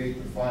going to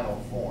create the final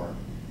form.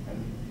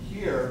 And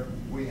here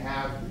we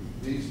have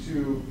these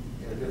two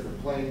in a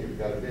different plane. You've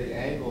got a big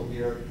angle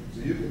here,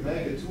 so you can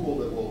make a tool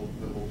that will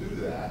do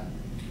that.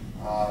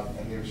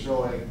 And you're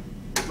showing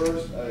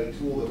first a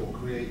tool that will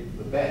create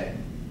the bend,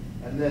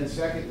 and then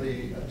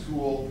secondly a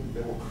tool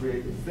that will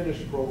create the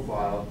finished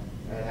profile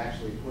and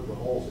actually put the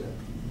holes in.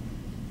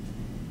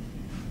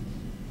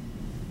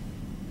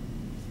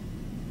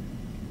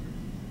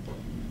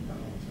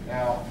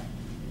 Now,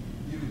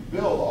 you can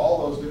build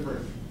all those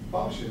different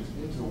functions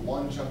into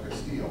one chunk of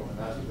steel, and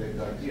that's what they've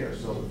done here.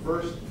 So the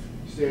first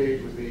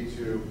stage would be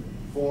to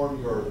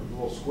form your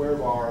little square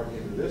bar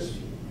into this.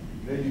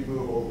 Then you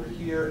move over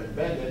here and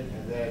bend it,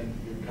 and then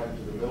you come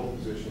to the middle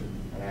position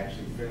and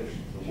actually finish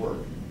the work.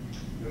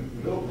 The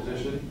middle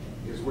position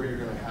is where you're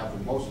going to have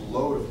the most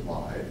load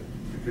applied,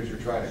 because you're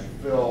trying to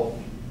fill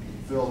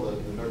the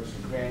nooks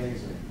and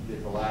crannies and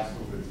get the last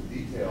little bits of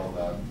detail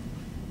done.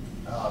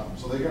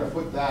 So they're going to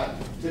put that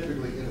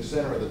typically in the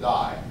center of the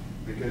die,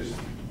 because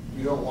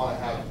you don't want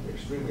to have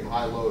extremely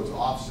high loads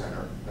off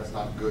center. That's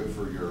not good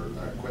for your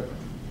equipment.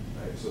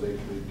 so they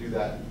do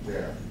that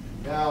there.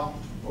 Now,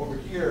 over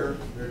here,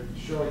 they're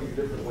showing you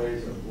different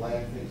ways of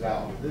laying things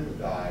out within the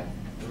die.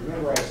 And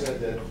remember I said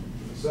that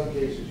in some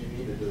cases you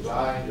need to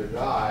design your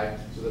die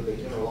so that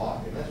they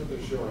interlock, and that's what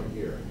they're showing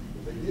here.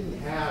 If they didn't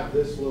have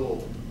this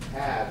little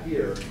pad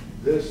here,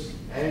 this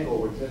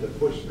angle would tend to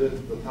push the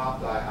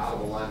top die out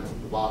of alignment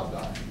with the bottom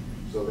die.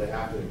 So they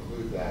have to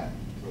include that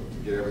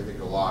to get everything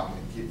to lock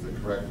and keep the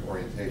correct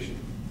orientation.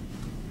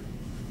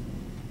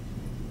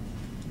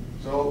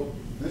 So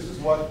this is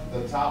what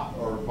the top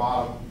or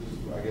bottom, this is,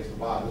 I guess the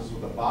bottom, this is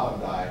what the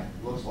bottom die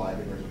looks like,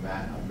 and there's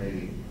a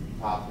mating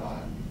top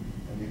die.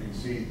 And you can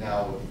see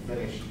now what the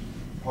finished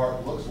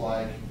part looks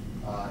like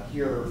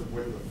here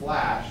with the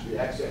flash, the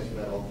excess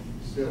metal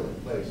still in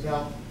place.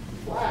 Now, the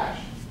flash,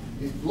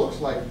 it looks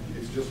like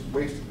it's just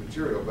wasted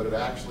material, but it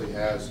actually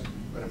has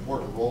an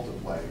important role to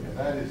play. And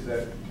that is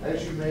that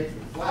as you make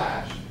the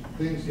flash,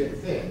 things get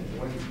thin.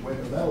 When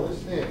the metal is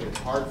thin, it's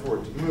hard for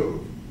it to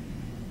move.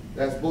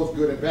 That's both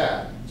good and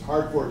bad. It's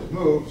hard for it to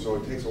move, so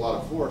it takes a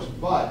lot of force,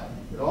 but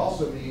it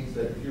also means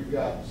that if you've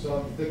got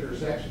some thicker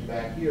section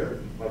back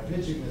here, by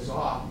pinching this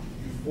off,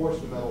 you force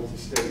the metal to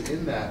stay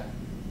in that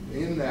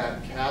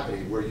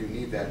cavity where you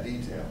need that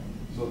detail.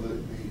 So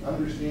the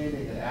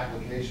understanding and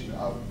application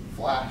of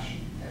flash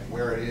and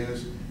where it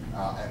is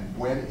and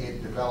when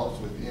it develops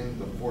within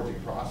the forging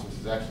process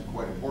is actually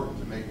quite important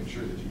to making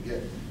sure that you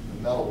get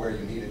the metal where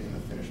you need it in the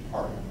finished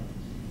part.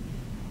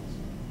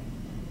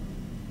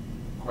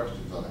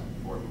 Questions on that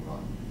before we move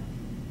on?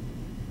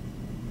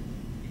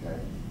 Okay.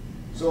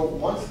 So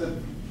once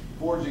the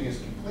forging is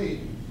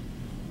complete,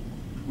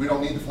 we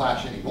don't need the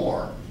flash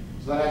anymore.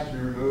 So that has to be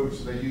removed.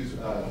 So they use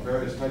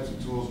various types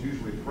of tools,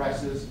 usually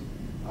presses,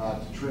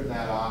 to trim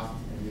that off.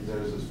 And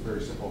there's this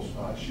very simple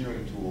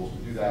shearing tools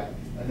to do that.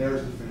 And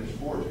there's the finished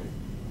forging.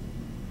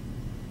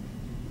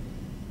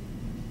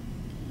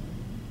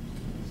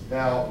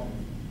 Now,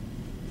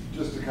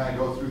 just to kind of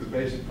go through the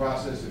basic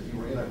process, if you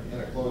were in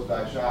a closed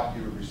die shop,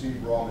 you would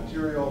receive raw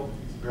material,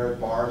 various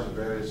bars of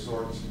various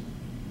sorts.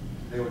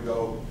 They would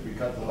go, we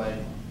cut the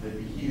length, they'd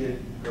be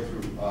heated, go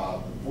through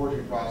the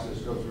forging process,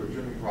 go through a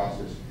trimming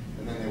process,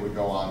 and then they would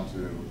go on to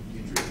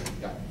heat treatment.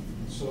 Yeah.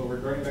 So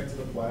regarding back to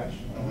the flash,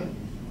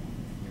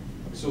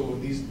 so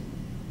these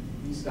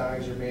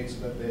dies are made so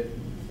that the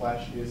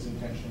flash is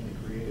intentionally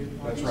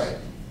created? That's right.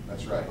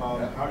 That's right.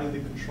 Yeah. How do they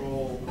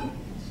control?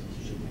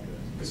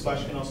 Because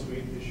flash can also be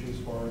an issue as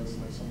far as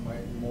like some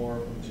more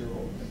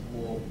material and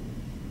cool.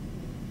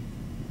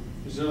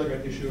 Is there like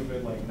an issue of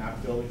it like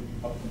not filling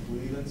up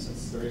completely then,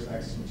 since there is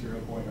excess material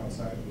going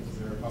outside? Is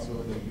there a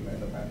possibility that you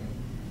end up having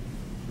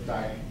the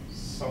die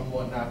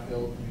somewhat not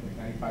filled,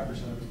 maybe like 95%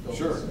 of it filled?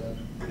 Sure. Instead?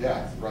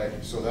 Yeah, right.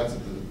 So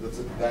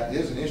that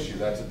is an issue.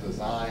 That's a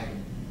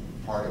design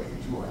part of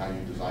the tool, how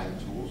you design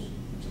the tools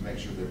to make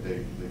sure that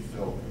they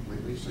fill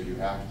completely. So you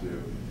have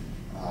to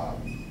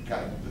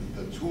kind of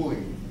the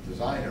tooling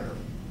designer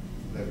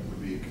that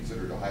would be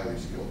considered a highly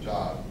skilled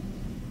job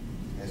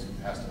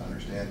has to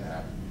understand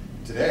that.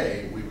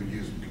 Today, we would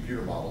use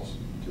computer models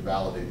to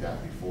validate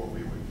that before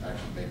we would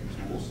actually make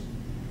the tools.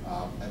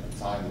 At the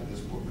time that this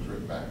book was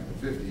written back in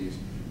the 50s,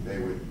 they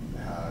would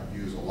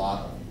use a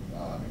lot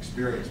of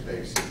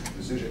experience-based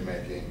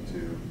decision-making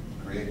to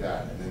create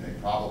that, and then they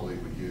probably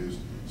would use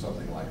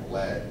something like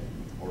lead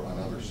or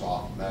another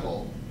soft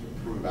metal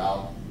to prove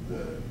out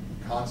the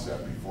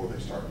concept before they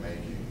start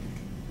making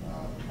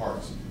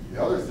parts.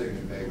 The other thing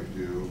that they would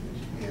do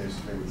is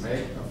they would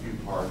make a few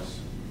parts,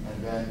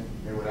 and then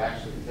they would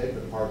actually take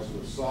the parts to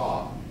a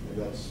saw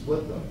and then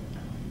split them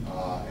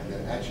and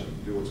then etch them,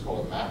 do what's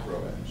called a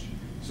macro etch,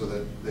 so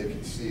that they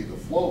can see the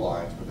flow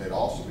lines, but they'd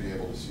also be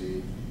able to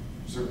see,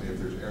 certainly if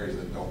there's areas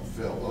that don't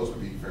fill, those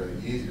would be fairly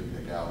easy to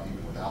pick out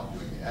even without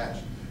doing the etch.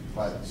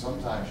 But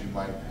sometimes you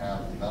might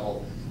have the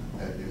metal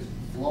that is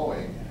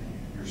flowing,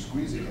 you're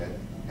squeezing it,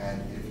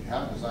 and if you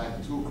haven't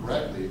designed the tool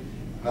correctly,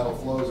 the metal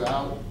flows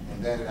out,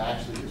 and then it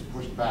actually is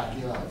pushed back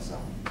in on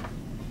itself.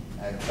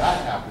 And if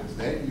that happens,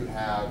 then you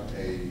have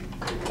a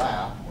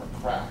lap or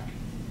crack.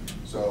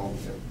 So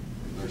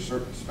there's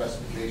certain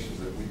specifications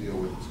that we deal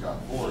with at Scott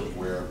Forge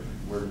where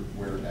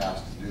we're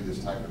asked to do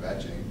this type of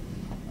etching,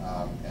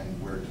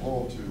 and we're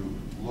told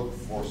to look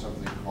for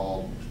something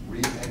called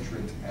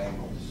re-entrant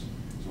angles.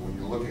 So when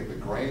you look at the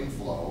grain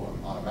flow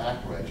on a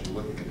macro etch, you're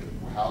looking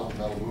at how's the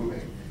metal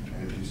moving,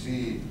 and if you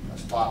see a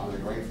spot where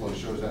the grain flow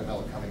shows that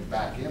metal coming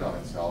back in on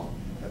itself,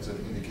 that's an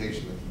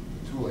indication that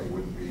the tooling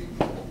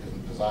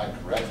isn't designed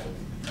correctly.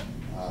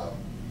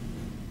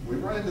 We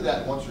run into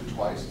that once or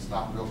twice. It's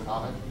not real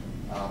common,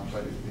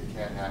 but it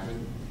can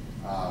happen.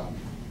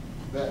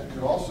 That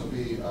could also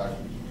be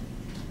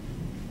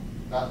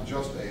not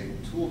just a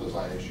tool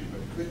design issue,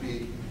 but it could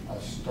be a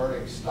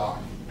starting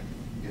stock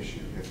issue.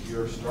 If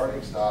your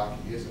starting stock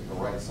isn't the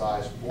right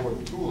size for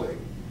the tooling,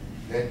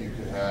 then you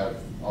could have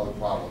other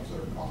problems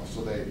that are caused.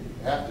 So they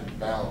have to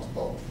balance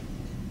both.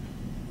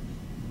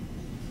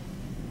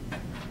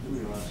 We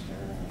lost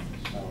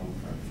our sound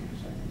for a few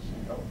seconds.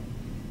 Oh.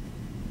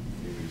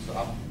 Maybe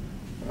stop.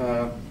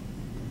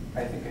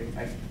 I think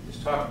I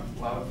just talk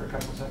loud for a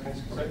couple of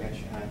seconds because I got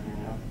you on here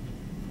now.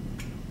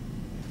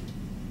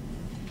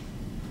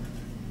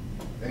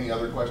 Any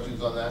other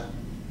questions on that?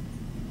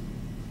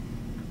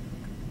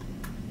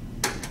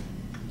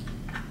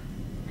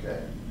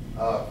 Okay.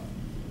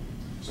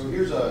 So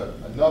here's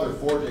another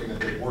forging that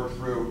they've worked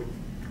through,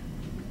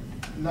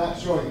 not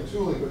showing the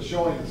tooling, but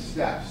showing the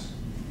steps.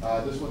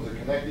 This one's a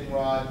connecting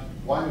rod.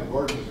 Wyman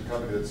Gordon is a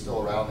company that's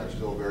still around. They're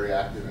still very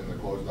active in the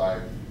closed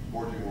die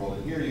forging world.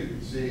 And here you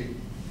can see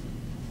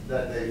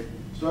that they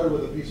started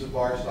with a piece of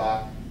bar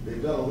stock.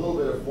 They've done a little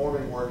bit of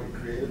forming work and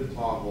created a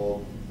tong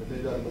mold, and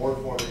they've done more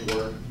forming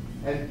work.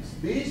 And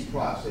these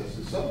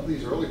processes, some of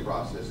these early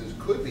processes,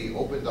 could be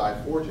open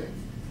die forging.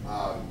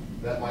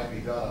 That might be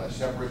done on a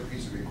separate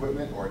piece of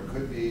equipment, or it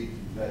could be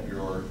that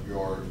your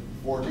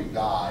forging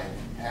die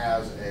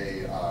has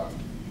a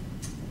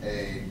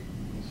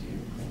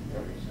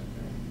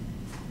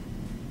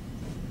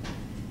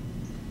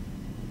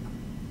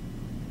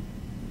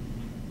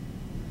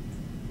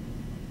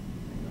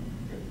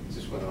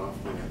This went off.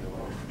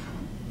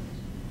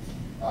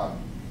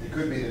 It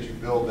could be that you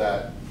build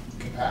that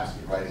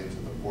capacity right into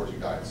the forging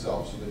die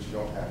itself, so that you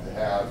don't have to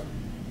have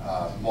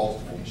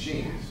multiple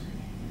machines.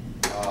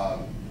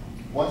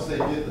 Once they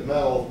get the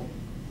metal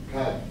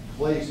kind of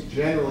placed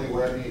generally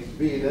where it needs to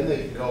be, then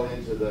they can go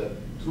into the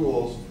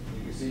tools.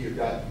 You can see you've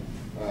got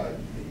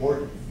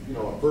more,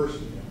 a first,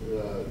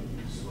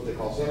 what they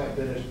call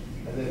semi-finished,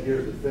 and then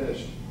here's the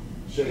finished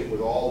shape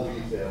with all the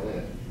detail in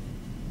it.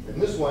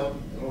 And this one, I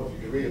don't know if you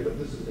can read it, but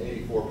this is an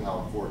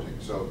 84-pound forging.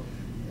 So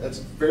that's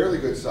a fairly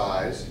good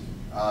size,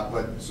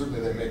 but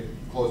certainly they make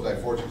closed die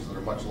forgings that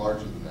are much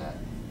larger than that.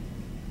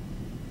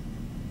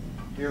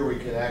 Here we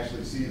can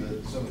actually see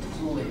some of the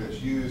tooling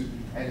that's used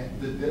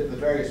and the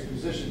various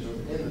positions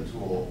within the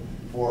tool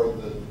for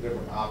the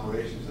different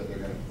operations that they're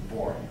going to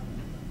perform.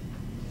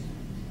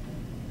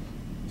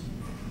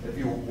 If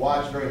you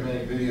watch very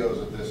many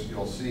videos of this,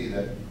 you'll see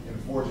that in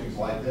forgings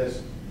like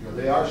this,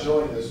 they are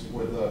showing this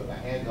with a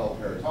handheld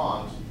pair of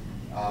tongs,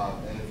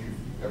 and if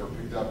you've ever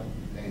picked up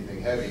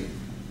anything heavy,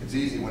 it's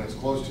easy when it's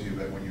close to you,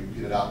 but when you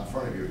get it out in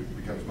front of you, it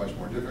becomes much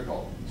more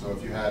difficult. So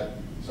if you had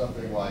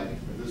something like,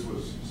 if this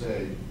was,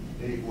 say,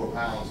 84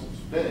 pounds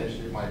finished,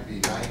 it might be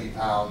 90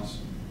 pounds,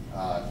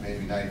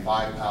 maybe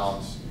 95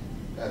 pounds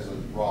as a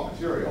raw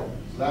material.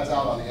 So that's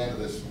out on the end of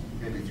this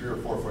maybe 3 or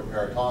 4 foot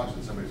pair of tongs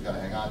that somebody's got to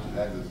hang on to.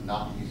 That is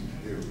not easy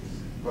to do.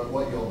 But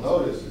what you'll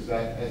notice is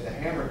that as the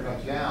hammer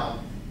comes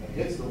down and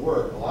hits the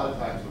work, a lot of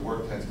times the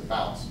work tends to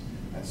bounce.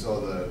 And so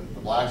the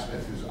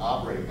blacksmith who's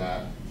operating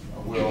that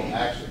will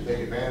actually take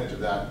advantage of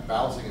that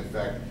bouncing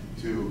effect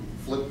to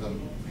flip the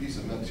piece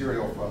of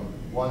material from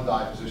one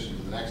die position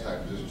to the next die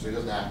position, so he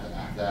doesn't have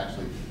to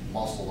actually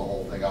muscle the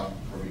whole thing up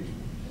from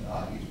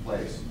each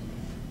place.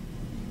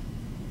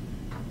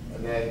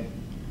 And then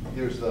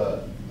here's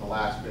the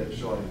last bit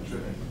showing the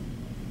trimming.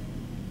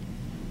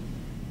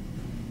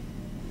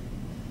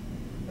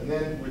 And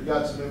then we've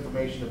got some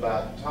information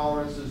about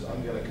tolerances.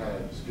 I'm going to kind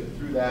of skip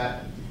through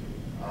that.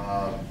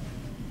 A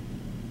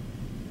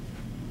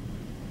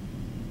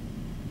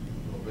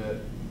little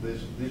bit.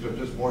 These are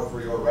just more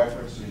for your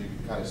reference, so you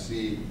can kind of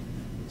see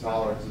the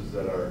tolerances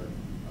that are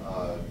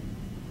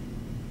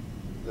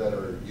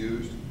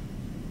used.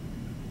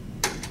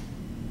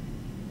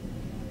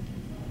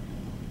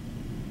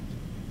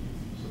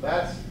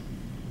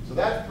 So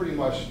that's pretty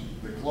much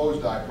the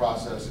closed die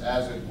process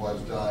as it was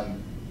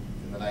done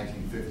in the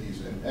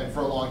 1950s, and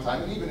for a long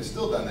time, and even is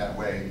still done that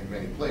way in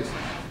many places.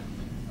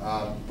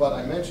 But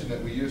I mentioned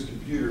that we use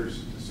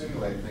computers to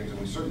simulate things, and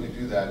we certainly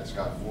do that at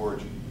Scott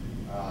Forge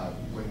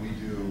when we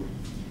do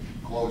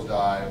closed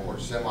die or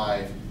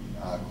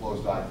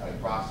semi-closed die type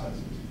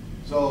processes.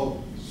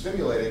 So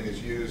simulating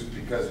is used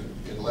because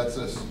it lets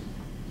us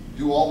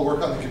do all the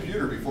work on the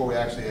computer before we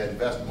actually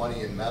invest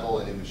money in metal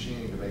and in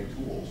machining to make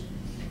tools.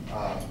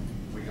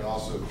 We can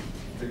also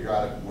figure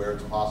out where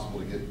it's possible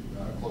to get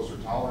closer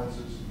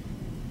tolerances.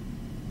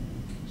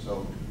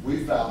 So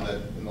we found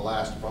that in the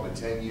last probably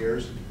 10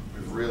 years,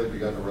 we've really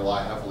begun to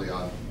rely heavily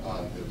on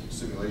the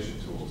simulation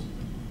tools.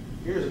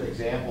 Here's an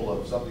example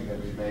of something that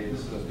we've made.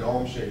 This is a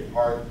dome-shaped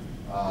part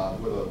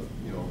with a,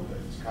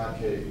 it's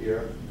concave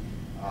here,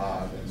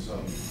 and some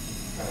kind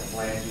of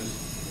flanges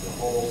with a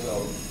hole.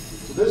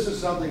 So this is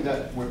something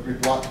that would be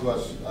brought to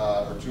us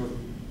or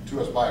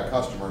to us by a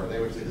customer, and they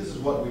would say, this is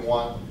what we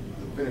want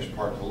the finished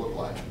part to look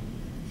like.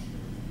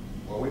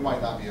 Well, we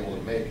might not be able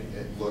to make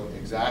it look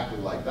exactly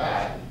like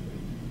that,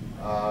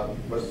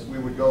 but we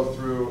would go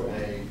through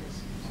a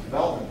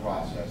development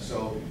process.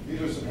 So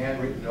these are some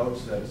handwritten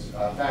notes that's,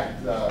 in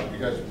fact, you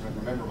guys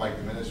remember Mike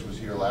Dominus was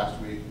here last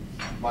week.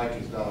 Mike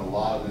has done a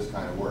lot of this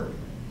kind of work.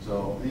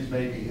 So these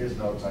may be his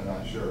notes, I'm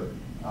not sure.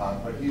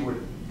 But he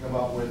would come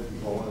up with,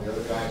 or one of the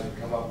other guys would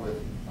come up with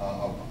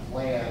a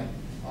plan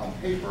on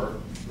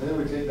paper. Then they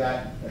would take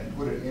that and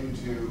put it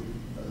into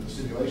the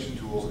simulation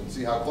tools and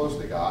see how close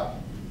they got.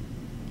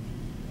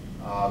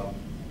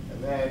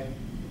 And then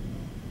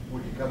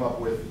we can come up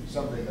with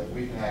something that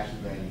we can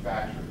actually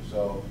manufacture.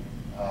 So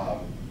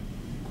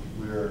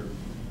we're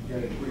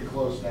getting pretty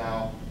close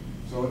now.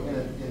 So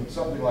in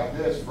something like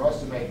this, for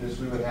us to make this,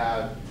 we would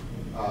have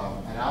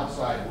an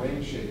outside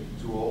wing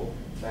shaped tool.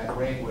 That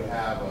wing would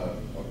have a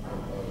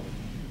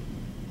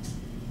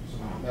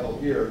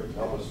here to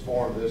help us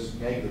form this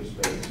negative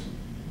space.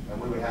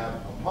 And we would have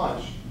a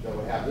punch that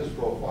would have this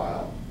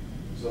profile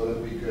so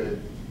that we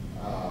could,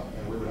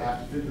 and we would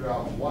have to figure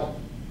out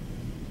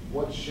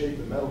what shape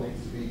the metal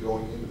needs to be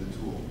going into the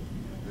tool.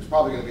 It's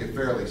probably going to be a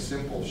fairly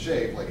simple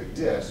shape, like a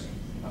disc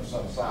of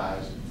some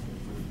size.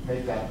 We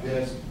make that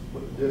disc,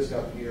 put the disc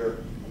up here,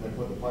 and then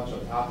put the punch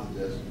on top of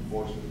the disc and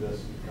force the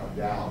disc to come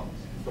down.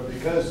 But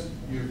because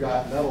you've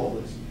got metal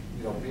that's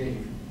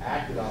being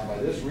acted on by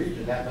this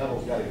region, that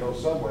metal's got to go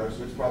somewhere,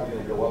 so it's probably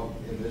going to go up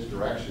in this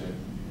direction.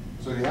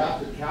 So you have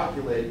to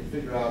calculate and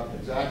figure out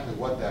exactly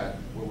what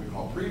we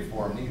call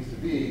preform needs to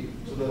be,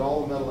 so that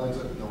all the metal ends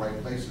up in the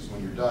right places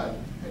when you're done,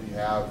 and you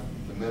have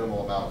the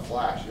minimal amount of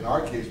flash. In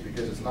our case,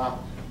 because it's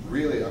not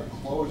really a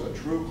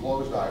true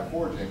closed die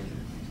forging,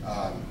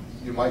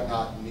 you might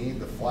not need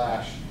the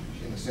flash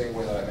in the same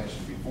way that I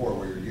mentioned before,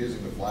 where you're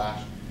using the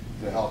flash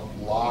to help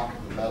lock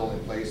the metal in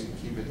place and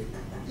keep it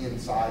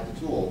inside the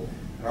tool.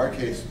 In our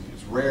case,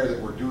 it's rare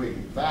that we're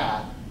doing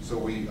that, so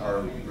we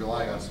are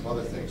relying on some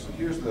other things. So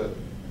here's the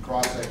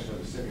cross-section of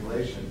the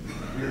simulation.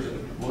 Here's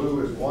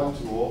blue is one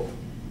tool,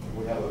 and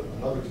we have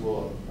another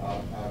tool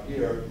out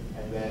here,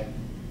 and then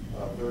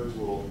a third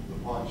tool, the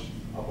punch,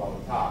 up on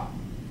the top.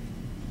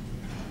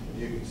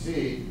 And you can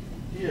see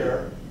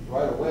here,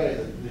 right away,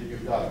 that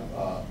you've got,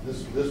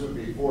 this would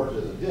be forged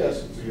as a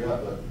disc, so you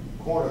have the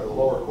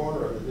lower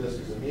corner of the disc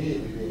is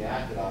immediately being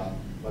acted on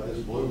by this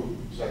blue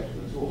section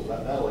of the tool. So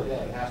that metal,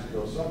 again, it has to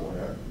go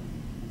somewhere.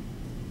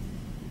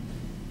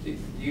 Do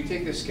you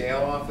take the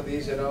scale off of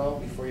these at all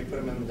before you put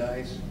them in the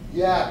dies?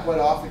 Yeah, quite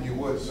often you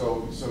would.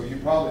 So you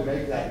probably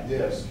make that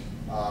disc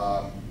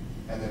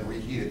and then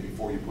reheat it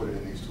before you put it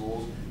in these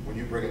tools. When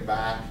you bring it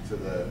back to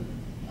the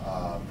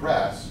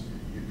press,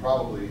 you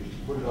probably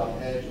put it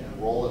on edge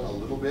and roll it a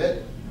little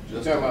bit.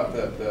 You're talking about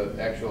the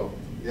actual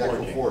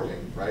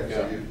forging, right? Yeah.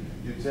 So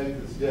you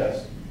take this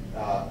disc,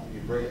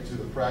 you bring it to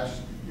the press,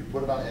 you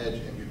put it on edge,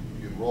 and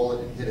you roll it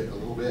and hit it a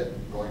little bit,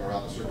 going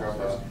around the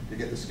circumference to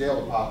get the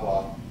scale to pop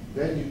off.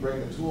 Then you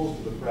bring the tools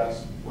to the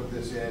press, put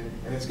this in,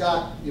 and it's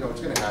got,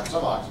 it's going to have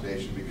some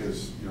oxidation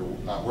because you're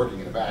not working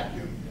in a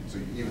vacuum. So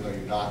even though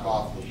you knock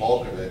off the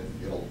bulk of it,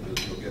 you'll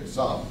get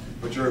some.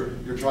 But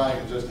you're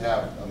trying to just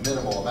have a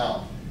minimal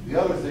amount. The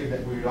other thing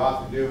that we would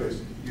often do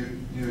is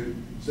you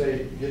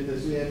say get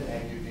this in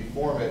and you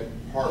deform it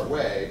part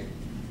way,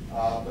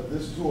 but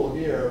this tool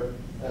here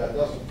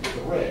doesn't get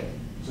the ring.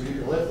 So you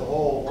can lift the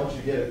hole once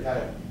you get it kind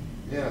of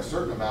in a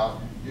certain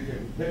amount. You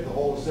can pick the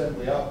whole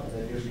assembly up and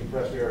then use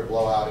compressed air to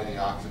blow out any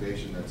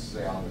oxidation that's,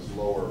 say, on this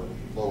lower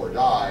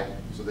die,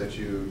 so that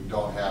you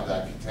don't have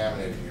that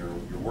contaminating your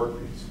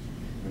workpiece.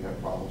 We have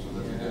problems with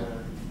it again.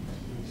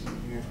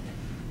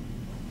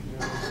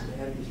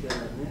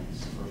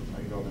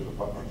 There's a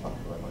button on top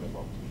of that might as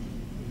well.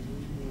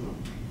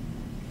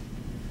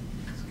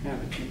 It's kind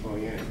of a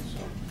cheapo unit,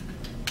 so.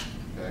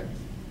 Okay.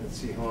 Let's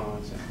see, hold on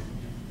one second.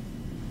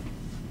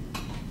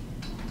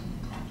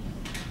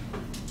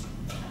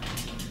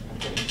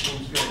 Okay,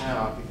 seems good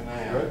now. I'll keep an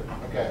eye out. Good?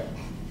 Okay.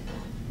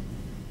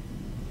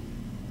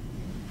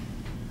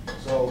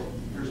 So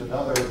here's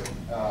another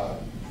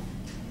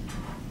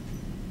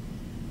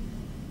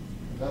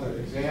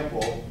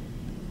example.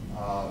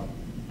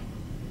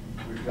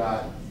 We've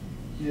got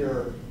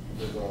here,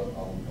 there's a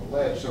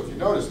ledge. So if you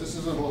notice, this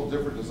is a little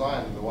different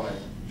design than the one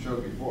I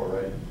showed before,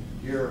 right?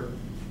 Here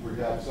we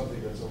have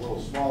something that's a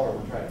little smaller.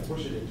 We're trying to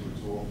push it into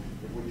a tool.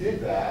 If we did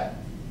that,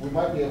 we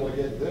might be able to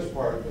get this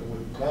part, but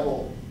with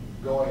metal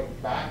going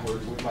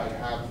backwards, we might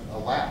have a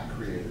lap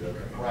created, a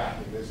crack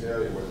in this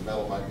area where the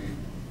metal might be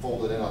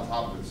folded in on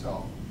top of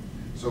itself.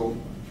 So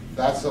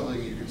that's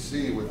something you can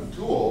see with the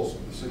tools,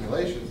 the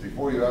simulations,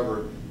 before you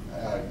ever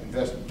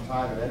invest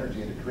time and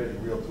energy into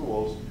creating real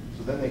tools.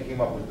 So then they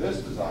came up with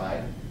this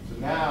design. So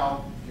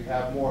now you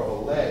have more of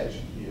a ledge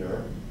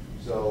here.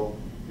 So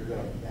you're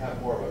going to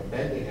have more of a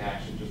bending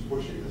action, just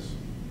pushing this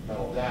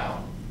metal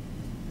down.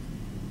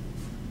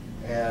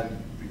 And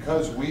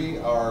because we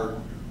are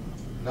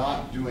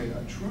not doing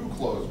a true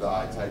closed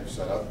die type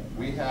setup,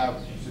 we have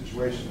a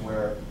situation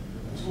where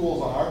the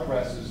tools on our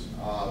presses,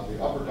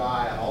 the upper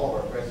die on all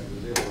of our presses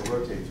is able to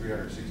rotate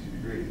 360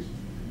 degrees.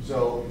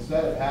 So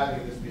instead of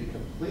having this be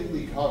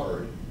completely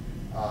covered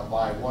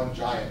by one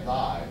giant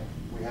die,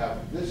 we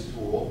have this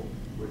tool,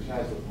 which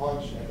has the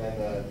punch and then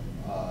the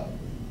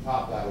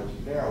top die, which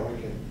is narrow.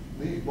 We can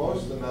leave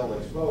most of the metal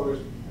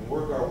exposed and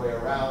work our way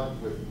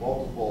around with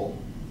multiple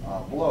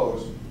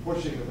blows,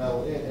 pushing the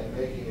metal in and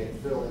making it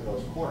fill in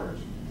those corners.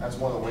 That's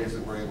one of the ways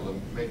that we're able to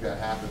make that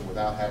happen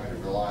without having to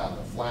rely on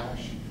the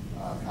flash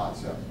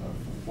concept of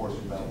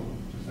forcing metal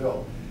to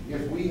fill.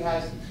 If we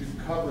had to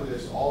cover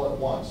this all at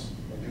once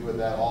and do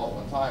that all at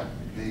one time,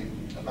 the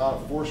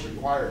amount of force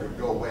required would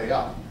go way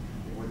up.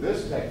 With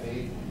this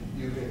technique,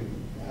 you can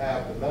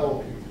have the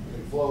metal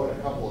can flow in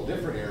a couple of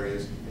different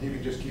areas, and you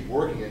can just keep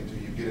working it until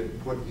you get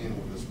it put in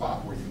with the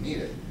spot where you need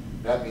it.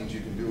 That means you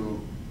can do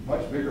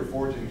much bigger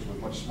forgings with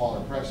much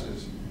smaller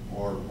presses,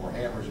 or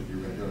hammers if you're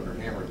going to do it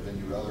under hammers than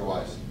you would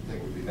otherwise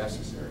think would be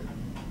necessary.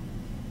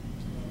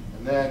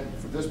 And then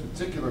for this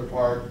particular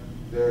part,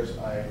 there's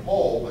a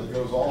hole that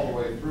goes all the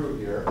way through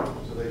here,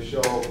 so they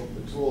show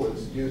the tool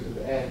that's used at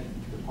the end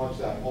to punch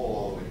that hole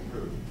all the way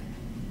through.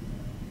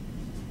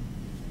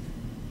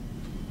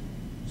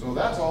 So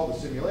that's all the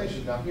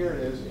simulation. Now here it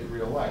is in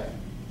real life.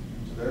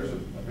 So there's a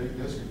big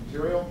disc of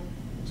material,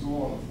 a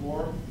tool on the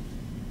floor,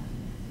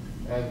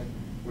 and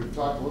we've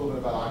talked a little bit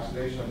about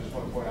oxidation. I just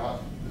want to point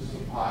out, this is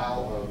a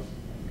pile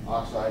of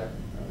oxide.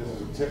 This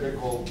is a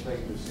typical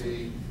thing to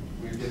see.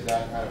 We get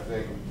that kind of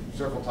thing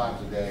several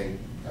times a day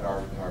in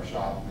our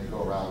shop. They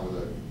go around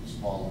with a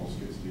small little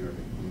skid steer and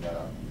they clean that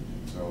up.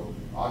 So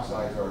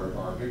oxides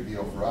are a big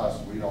deal for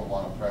us. We don't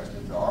want them pressed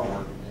into our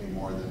work any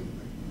more than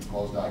the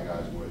closed die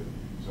guys would.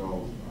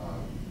 So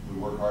we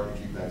work hard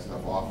to keep that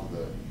stuff off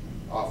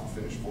of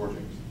finished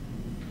forgings.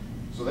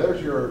 So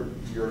there's your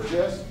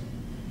disc,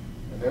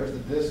 and there's the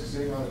disc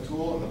sitting on the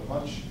tool and the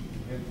punch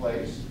in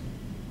place.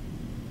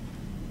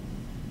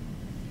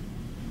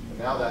 And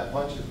now that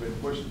punch has been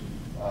pushed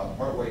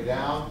part way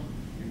down.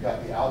 You've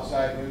got the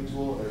outside ring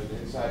tool, and there's an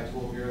inside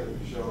tool here that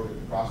we showed in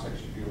the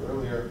cross-section view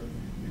earlier.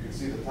 You can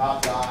see the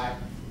top die.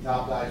 The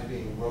top die is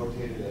being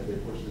rotated as they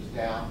push this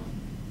down.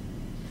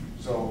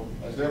 So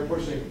as they're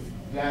pushing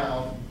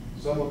down,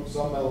 some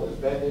metal is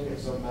bending and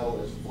some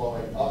metal is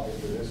flowing up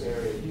into this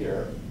area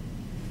here.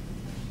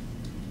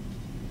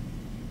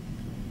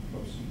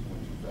 Oops,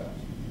 went too fast.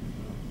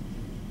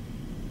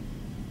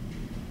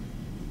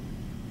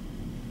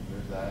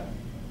 There's that.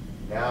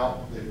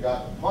 Now they've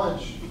got the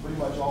punch pretty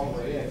much all the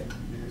way in.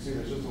 You can see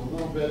there's just a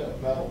little bit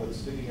of metal that's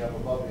sticking up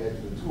above the edge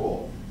of the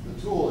tool.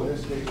 The tool in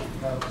this case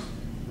becomes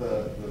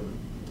the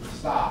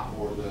stop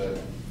or the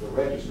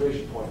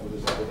registration point for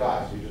this other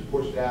die. So you just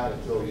push down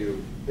until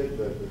you hit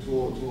the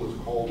tool. The tool is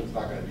cold, it's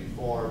not going to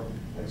deform.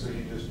 And so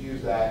you just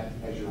use that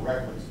as your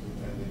reference,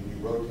 and then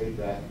you rotate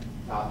that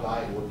top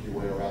die and work your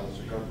way around the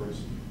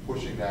circumference,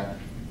 pushing that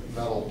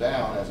metal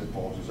down as it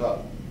bulges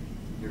up.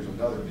 Here's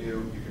another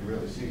view. You can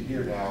really see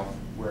here now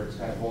where it's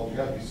kind of bulging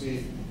up. You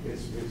see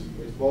it's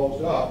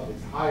bulged up.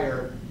 It's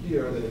higher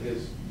here than it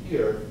is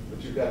here,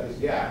 but you've got this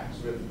gap.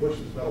 So we have to push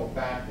this metal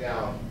back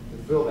down to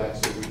fill that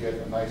so we get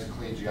a nice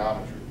clean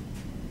geometry.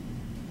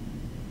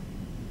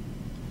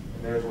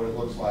 And there's what it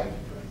looks like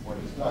when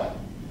it's done.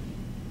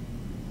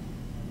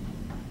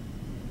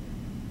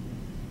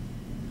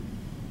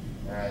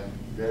 And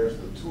there's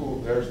the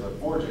tool, there's the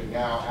forging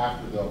now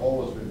after the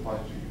hole has been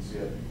punched. You can see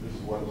it. This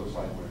is what it looks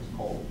like when it's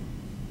cold.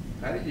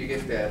 How did you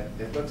get that?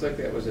 It looks like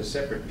that was a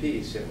separate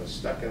piece. It was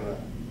stuck in the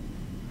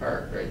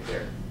part right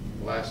there.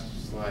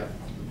 Last slide.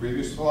 The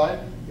previous slide?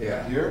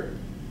 Yeah. Here,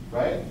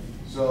 right?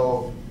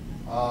 So,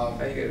 how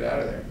do you get it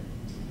out of there?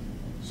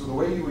 so the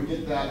way you would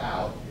get that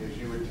out is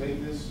you would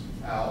take this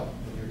out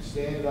and you would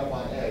stand it up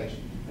on edge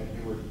and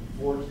you would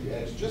forge the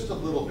edge just a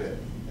little bit.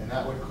 And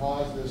that would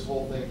cause this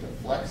whole thing to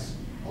flex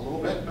a little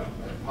bit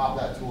and pop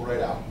that tool right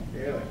out.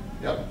 Really?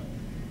 Yep.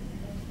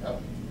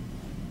 Yep.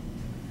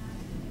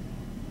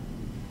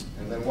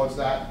 And then once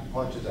that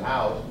punch is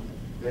out,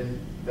 then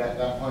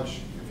that punch,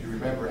 if you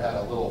remember, had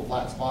a little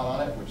flat spot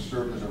on it, which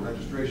served as a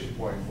registration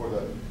point for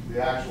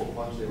the actual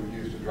punch they would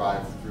use to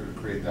drive through to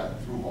create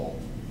that through hole.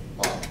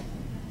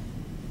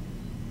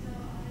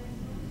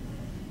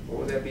 What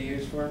would that be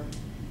used for?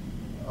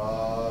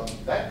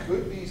 That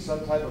could be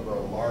some type of a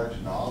large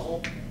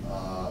nozzle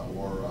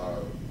or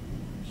a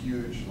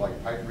huge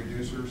like pipe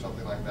reducer,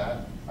 something like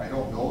that. I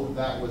don't know that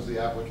that was the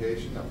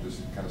application. I'm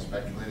just kind of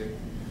speculating.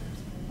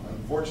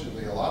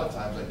 Unfortunately, a lot of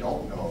times I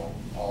don't know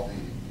all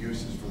the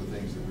uses for the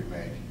things that we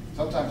make.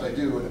 Sometimes I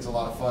do, and it's a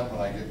lot of fun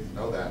when I get to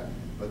know that,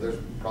 but there's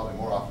probably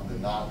more often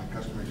than not, the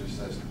customer just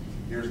says,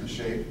 here's the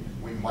shape.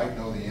 We might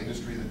know the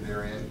industry that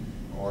they're in,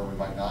 or we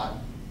might not.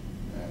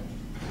 And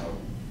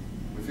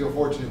we feel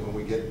fortunate when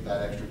we get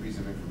that extra piece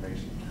of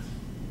information.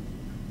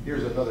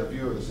 Here's another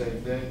view of the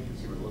same thing. You can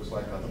see what it looks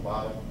like on the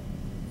bottom.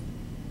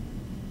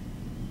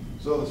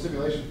 So the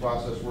simulation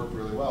process worked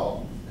really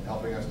well in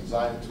helping us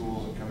design the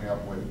tools and coming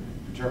up with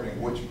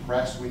determining which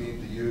press we need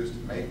to use to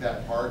make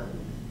that part,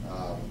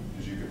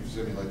 because you can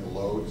simulate the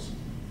loads.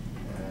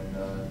 And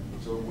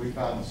so we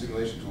found the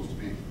simulation tools to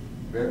be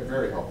very,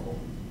 very helpful.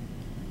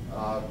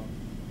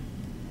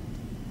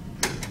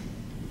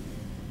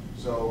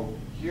 So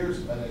here's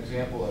an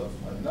example of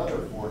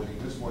another forging,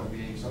 this one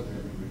being something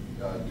that we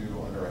would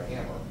do under a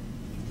hammer.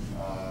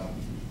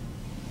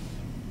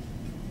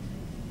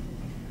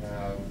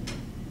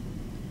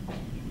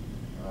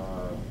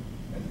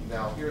 And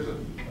now here's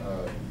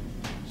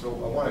so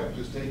I want to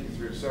just take you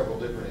through several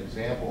different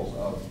examples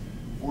of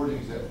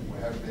forgings that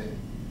have been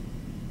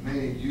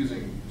made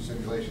using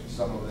simulation.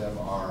 Some of them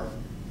are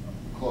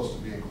close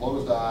to being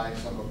closed die,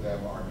 some of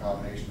them are a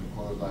combination of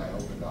closed die and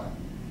open die.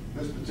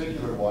 This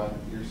particular one,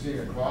 you're seeing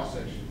a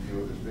cross-section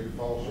view of this big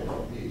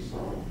funnel-shaped piece.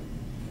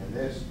 And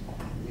this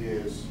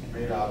is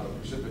made out of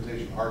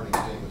precipitation hardening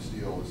stainless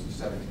steel. This is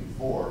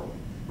 17.4.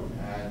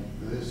 And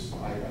this,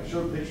 I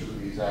showed pictures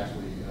of these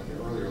actually in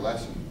an earlier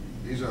lesson.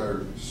 These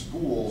are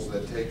spools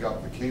that take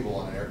up the cable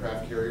on an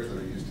aircraft carrier that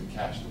are used to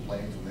catch the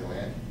planes when they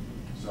land.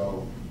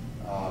 So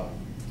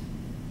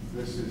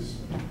this is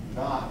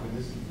not, I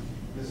mean,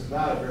 this is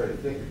not a very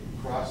thick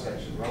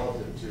cross-section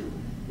relative to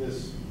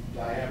this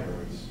diameter.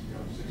 It's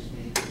 6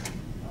 feet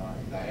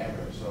in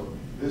diameter. So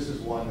this is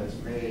one that's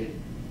made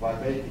by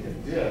making a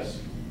disc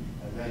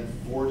and then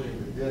forging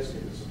the disc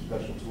into some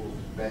special tools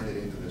to bend it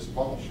into this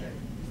funnel shape.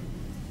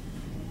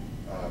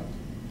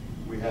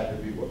 We had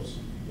to be, whoops,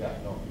 yeah,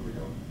 no, here we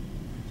go.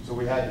 So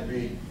we had to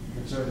be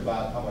concerned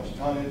about how much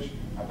tonnage,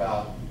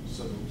 about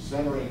some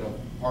centering of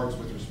parts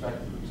with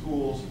respect to the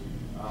tools.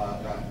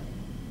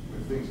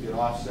 If things get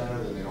off center,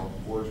 then they don't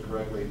forge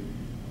correctly.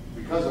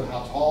 Because of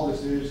how tall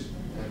this is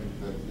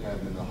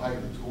and the height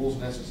of the tools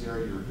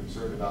necessary, you're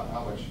concerned about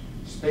how much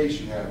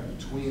space you have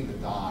between the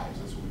dies.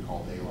 That's what we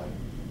call daylight.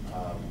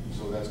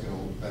 So that's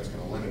going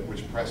to limit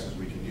which presses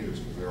we can use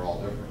because they're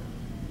all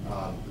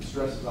different. The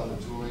stresses on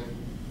the tooling.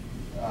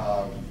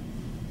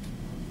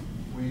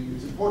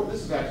 It's important.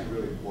 This is actually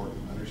really important,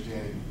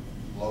 understanding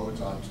loads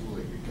on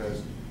tooling,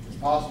 because it's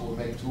possible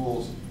to make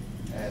tools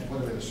and put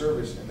them into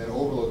service and then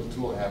overload the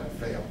tool and have it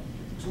fail.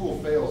 If the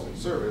tool fails in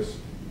service,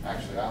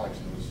 actually Alex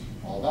knows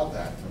all about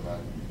that from a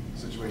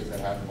situation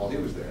that happened while he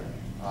was there.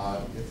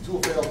 If the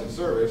tool fails in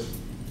service,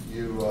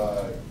 you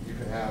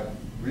can have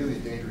really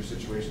dangerous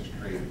situations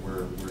created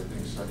where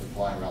things start to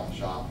fly around the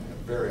shop in a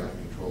very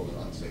uncontrolled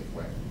and unsafe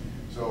way.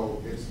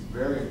 So it's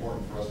very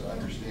important for us to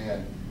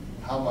understand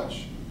how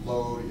much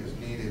load is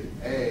needed,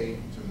 A,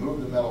 to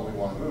move the metal we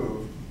want to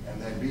move,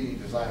 and then B,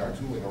 design our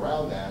tooling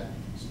around that,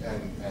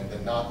 and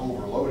then not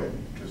overload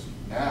it, because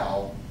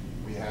now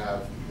we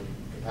have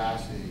the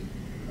capacity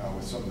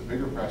with some of the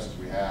bigger presses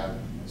we have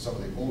and some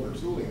of the older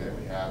tooling that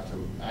we have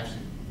to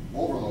actually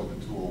overload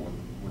the tool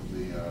with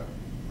the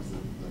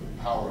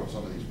power of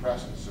some of these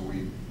presses. So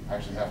we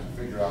actually have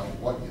to figure out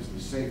what is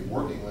the safe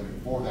working limit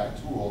for that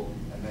tool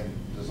and then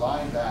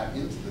design that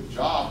into the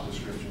job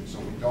description so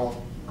we don't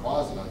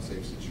cause an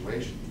unsafe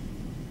situation.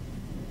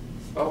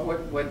 Well,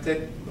 what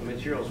type of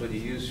materials would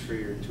you use for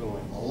your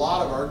tooling? A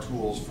lot of our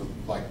tools for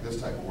like this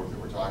type of work that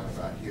we're talking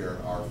about here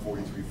are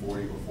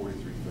 4340 or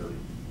 4330.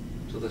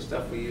 So the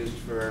stuff we used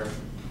for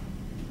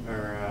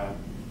our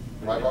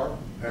Pry-bar?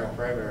 Pry-bar.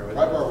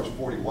 Pry-bar was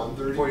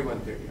 4130.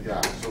 4130.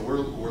 Yeah, so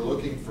we're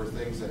looking for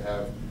things that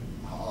have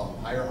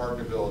higher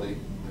hardenability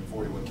than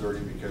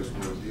 4130 because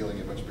we're dealing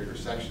in much bigger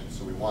sections.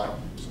 So we want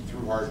some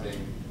through hardening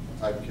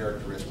type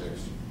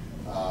characteristics.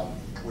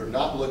 We're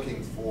not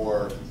looking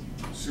for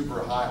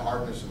super high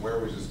hardness and wear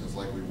resistance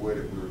like we would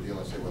if we were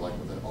dealing, say, with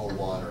an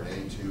 01 or an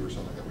A2 or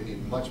something like that. We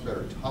need much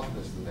better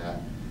toughness than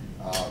that.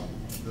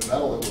 The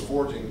metal that we're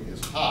forging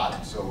is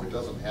hot, so it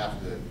doesn't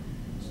have to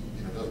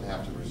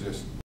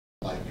resist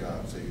like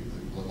say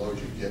the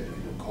loads you get if you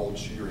were cold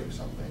shearing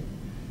something.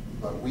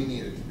 But we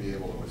need it to be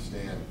able to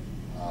withstand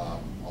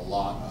a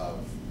lot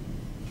of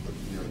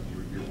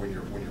when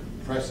you're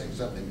pressing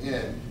something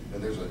in,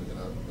 then there's a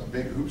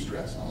big hoop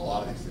stress on a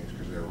lot of these things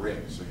because they're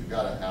rigged. So you've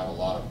got to have a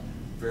lot of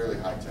fairly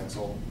high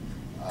tensile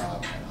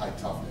and high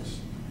toughness.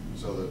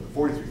 So the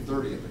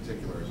 4330 in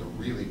particular is a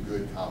really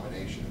good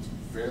combination. It's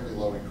fairly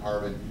low in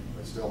carbon,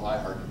 but still high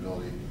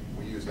hardenability.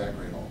 We use that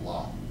grade a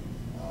lot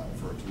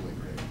for a tooling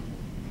grade.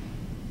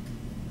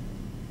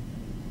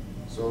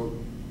 So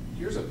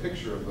here's a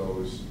picture of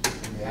those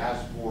in the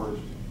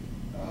as-forged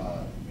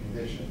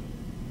condition.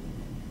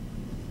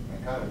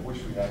 I kind of wish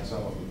we had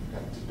some of them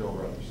kind of tipped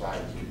over on the side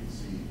so you can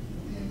see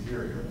the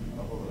interior. I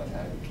don't know that I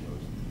had any of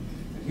those.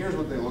 And here's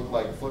what they look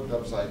like flipped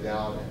upside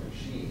down and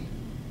machined.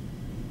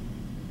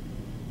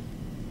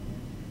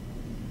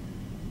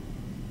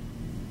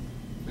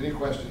 Any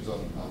questions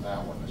on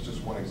that one? That's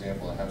just one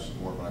example. I have some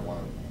more, but I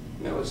want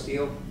to. No,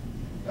 steel.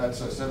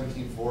 That's a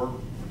 17.4,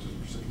 which is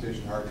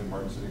precipitation hardening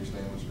Martin City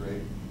stainless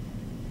grade.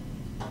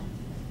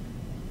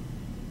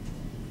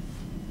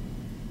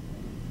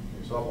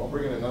 So I'll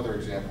bring in another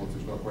example if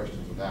there's no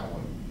questions on that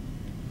one.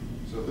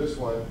 So this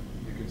one,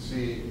 you can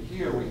see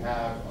here we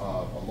have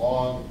a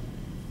long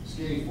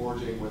skinny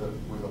forging with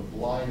a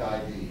blind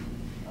ID.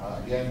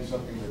 Again,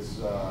 something that's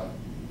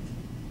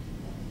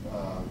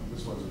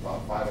this one's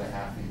about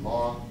 5.5 feet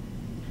long.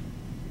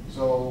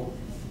 So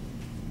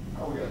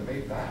how are we going to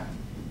make that?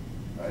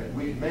 Right?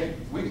 We can make.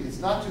 It's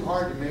not too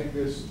hard to make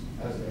this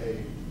as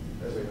a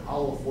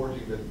hollow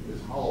forging that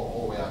is hollow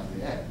all the way out to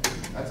the end.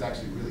 That's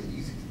actually really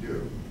easy to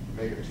do.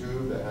 Make a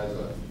tube that has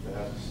a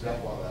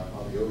step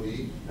on the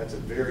OD. That's a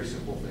very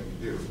simple thing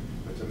to do.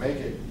 But to make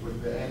it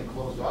with the end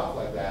closed off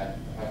like that,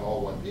 and have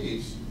all one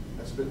piece,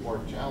 that's a bit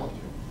more challenging.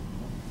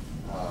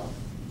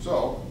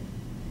 So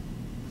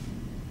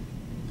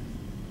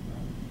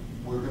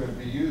we're going to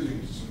be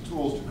using some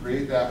tools to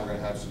create that. We're going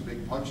to have some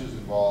big punches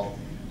involved.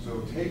 So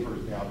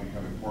tapers now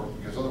become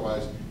important because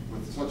otherwise,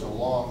 with such a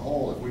long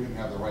hole, if we didn't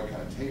have the right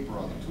kind of taper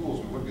on the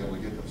tools, we wouldn't be able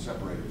to get them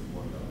separated from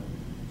one another.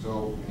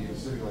 So we need to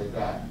simulate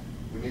that.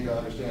 We need to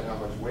understand how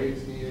much weight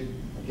is needed.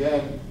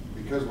 Again,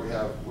 because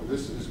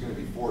this is going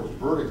to be forged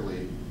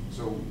vertically,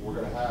 so we're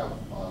going to have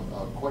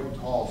a quite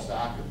tall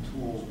stack of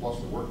tools plus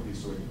the workpiece,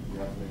 so we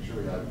have to make sure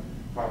we have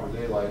proper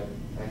daylight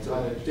and So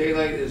tonnage.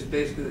 daylight is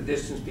basically the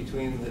distance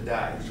between the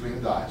dies. Between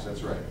the dies,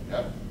 that's right.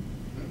 Yep.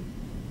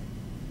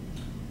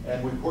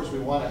 And of course, we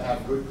want to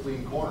have good,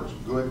 clean corners.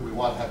 We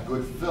want to have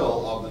good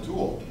fill of the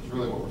tool. That's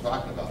really what we're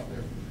talking about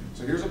there.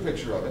 So here's a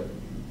picture of it.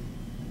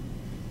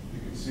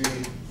 You can see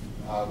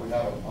we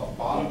have a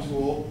bottom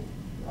tool.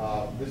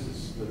 This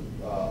is the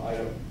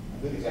item,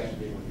 I think it's actually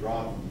being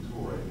withdrawn from the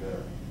tool right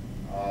there.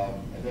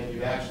 And then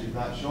you'd actually,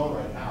 not shown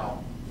right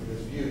now, for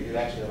this view, you'd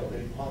actually have a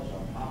big punch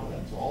on top of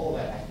that. So all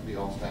of that has to be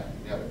all stacked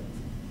together.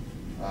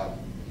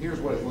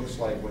 Here's what it looks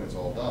like when it's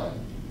all done.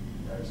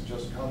 It's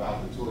just come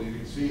out of the tool. You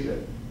can see that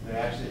they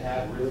actually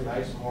have really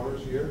nice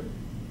corners here.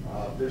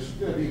 There's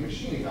going to be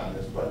machining on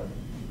this, but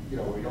you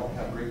know, we don't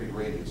have great big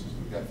radiuses.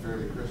 We've got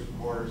fairly crisp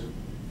corners.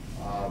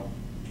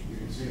 You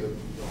can see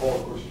the hole,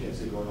 of course you can't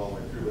see it going all the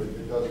way through, but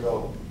it does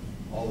go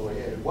all the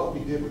way in. And what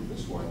we did with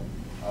this one,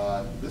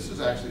 this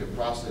is actually a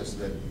process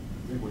that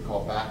we would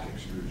call back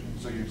extrusion.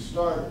 So you'd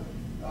start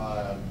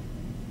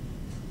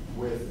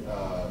with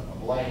a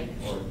blank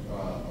or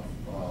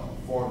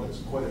a form that's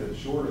quite a bit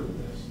shorter than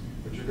this,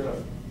 but you're going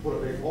to put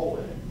a big hole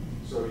in it.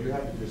 So you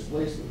have to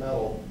displace the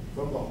metal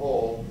from the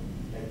hole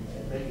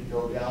and make it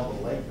go down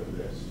the length of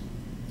this.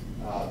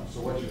 So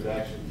what you would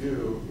actually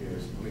do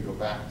is, let me go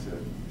back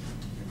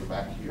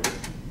here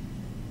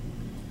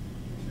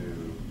to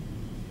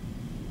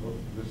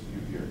this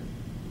view here.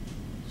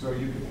 So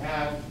you can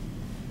have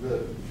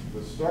the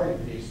starting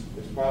piece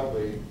is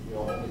probably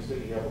only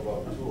sticking up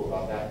above the tool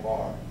about that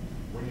far.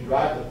 When you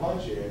drive the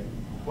punch in,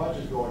 the punch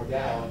is going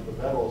down, the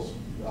metal's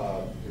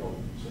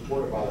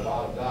supported by the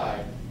bottom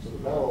die, so the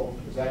metal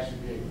is actually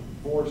being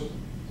forced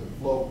to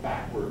flow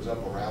backwards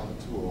up around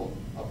the tool,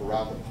 up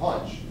around the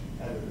punch,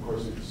 and of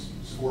course it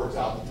squirts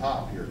out the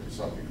top here to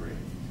some degree.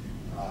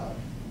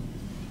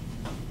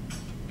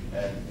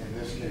 And in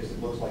this case,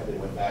 it looks like they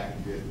went back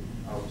and did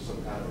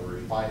some kind of a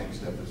refining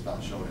step that's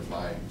not shown in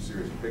my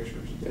series of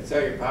pictures. That's how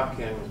your pop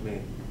can was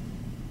made.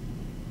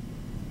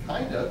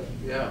 Kind of.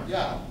 Yeah.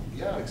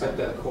 Yeah. Except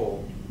that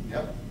cold.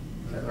 Yep.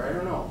 Or I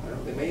don't know.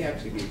 They may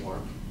actually be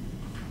warm.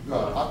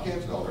 No, pop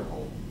cans, no, they're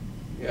cold.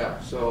 Yeah,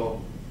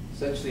 so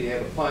essentially you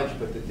have a punch,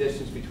 but the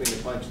distance between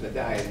the punch and the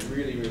die is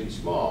really, really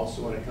small,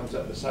 so when it comes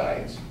up the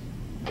sides,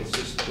 it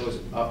just goes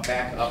up,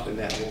 back up in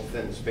that little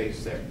thin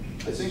space there.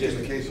 I This is think just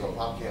in the case of a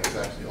pop can, it's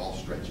actually all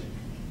stretching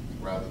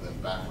rather than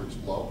backwards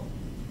flow.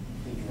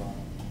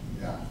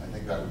 Yeah, I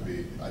think that would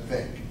be, I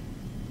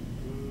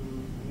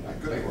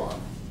could be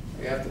wrong.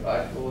 I have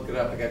to look it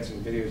up. I got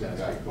some videos on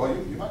Yeah. it. Well,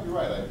 you might be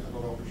right. I don't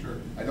know for sure.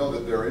 I know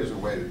that there is a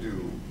way to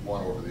do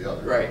one over the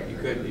other. Right, you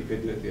could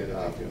do it the other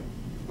way too.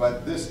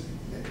 But this,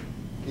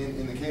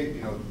 in the case,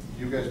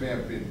 you guys may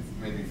have been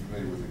maybe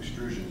familiar with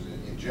extrusions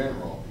in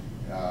general.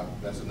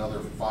 That's another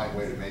fine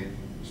way to make,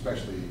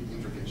 especially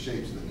intricate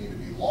shapes that need to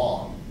be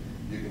long.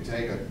 You can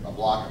take a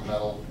block of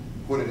metal,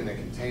 put it in a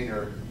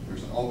container.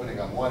 There's an opening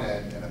on one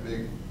end and a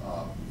big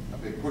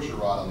pusher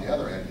rod on the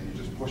other end, and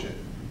you just push it,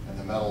 and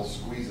the metal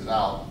squeezes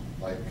out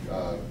like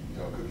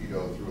cookie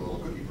dough through a little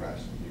cookie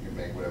press. You can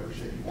make whatever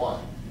shape you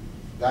want.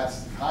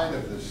 That's kind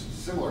of this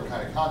similar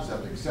kind of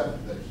concept,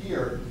 except that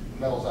here the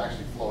metal's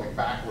actually flowing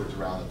backwards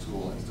around the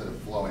tool instead of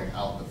flowing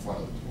out the front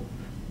of the tool.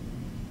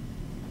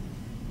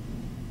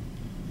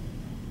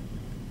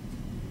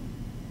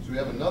 So we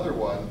have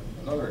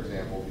another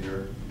example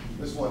here.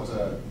 This one's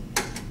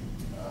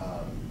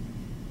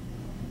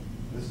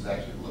this is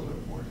actually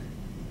aluminum forging.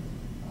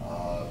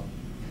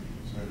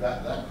 So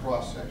that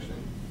cross section.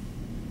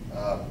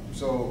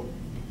 So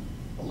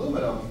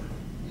aluminum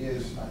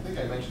is, I think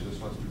I mentioned this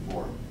once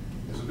before,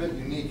 is a bit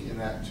unique in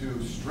that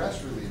to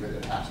stress relieve it,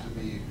 it has to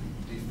be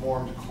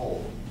deformed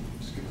cold.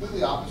 It's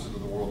completely opposite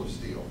of the world of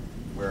steel,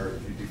 where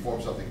if you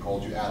deform something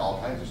cold, you add all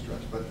kinds of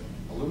stress. But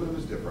aluminum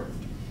is different.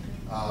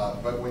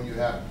 But when you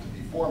have to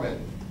deform it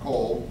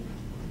cold,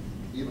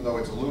 even though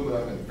it's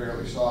aluminum and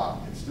fairly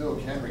soft, it still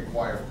can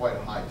require quite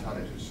high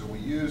tonnages. So we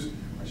use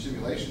our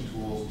simulation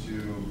tools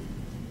to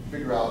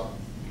figure out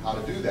how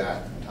to do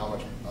that and how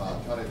much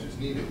tonnage is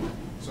needed.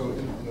 So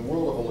in the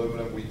world of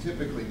aluminum, we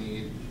typically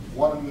need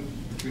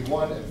between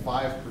 1% and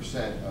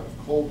 5% of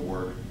cold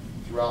work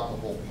throughout the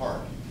whole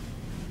part.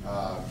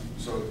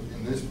 So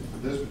in this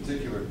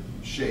particular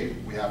shape,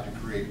 we have to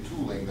create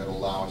tooling that will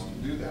allow us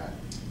to do that.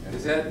 And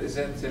Is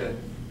that to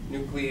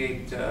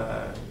nucleate,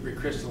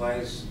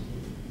 recrystallize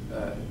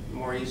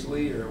more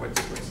easily, or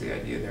what's the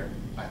idea there?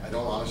 I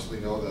don't honestly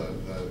know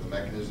the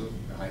mechanism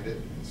behind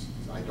it.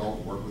 I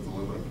don't work with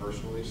aluminum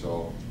personally,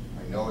 so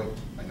I know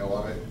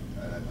of it.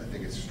 I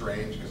think it's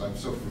strange because I'm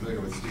so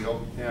familiar with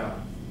steel. Yeah.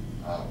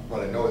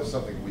 But I know it's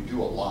something we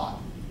do a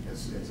lot.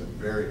 It's a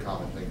very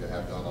common thing to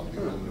have done on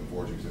the aluminum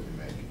forgings that we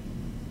make.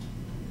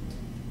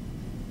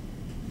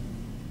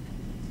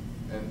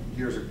 And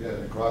here's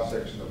again a cross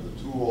section of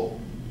the tool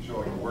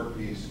showing the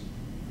workpiece.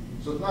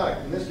 So it's not,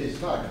 in this case,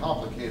 it's not a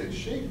complicated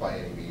shape by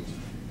any means.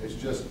 It's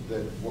just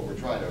that what we're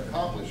trying to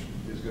accomplish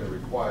is going to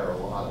require a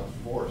lot of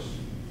force.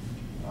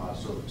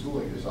 So the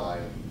tooling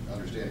design,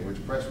 understanding which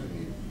press we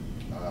need,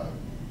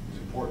 is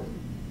important.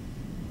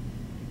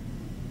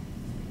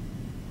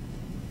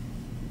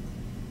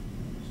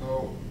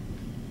 So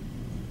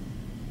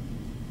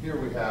here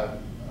we have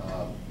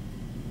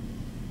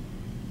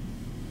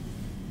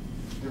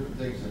different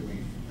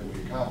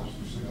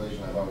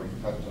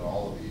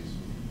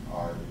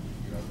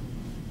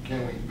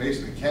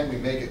can we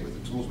make it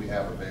with the tools we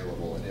have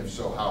available, and if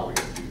so, how are we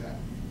going to do that?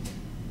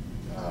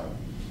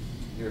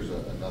 Here's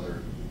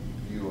another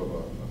view of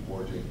a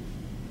forging.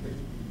 I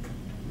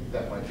think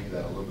that might be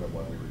that aluminum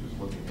one we were just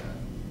looking at.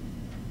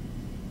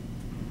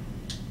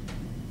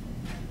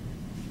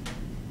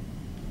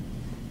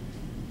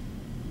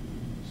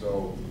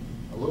 So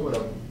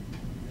aluminum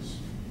is,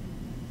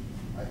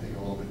 I think, a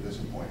little bit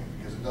disappointing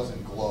because it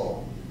doesn't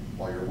glow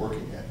while you're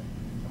working it,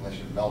 unless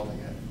you're melting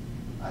it.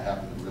 I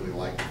happen to really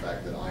like the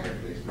fact that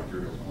iron-based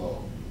materials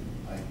glow.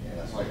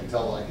 And so I can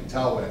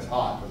tell when it's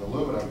hot. With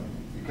aluminum,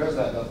 because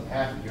that doesn't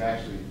happen, you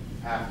actually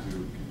have to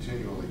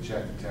continually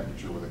check the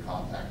temperature with a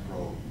contact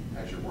probe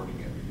as you're working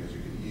it, because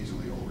you can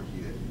easily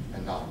overheat it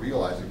and not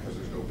realize it because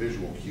there's no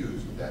visual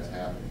cues that that's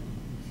happening.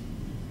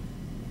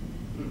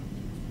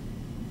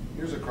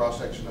 Here's a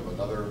cross-section of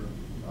another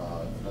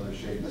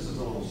shape. This is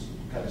a little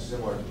kind of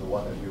similar to the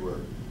one that we were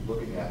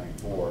looking at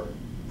before.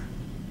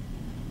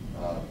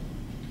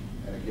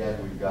 And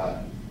again, we've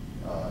got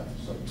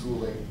some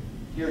tooling.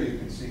 Here you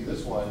can see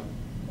this one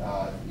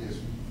is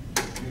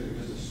using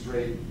just a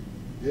straight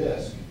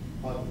disc,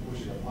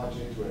 pushing a punch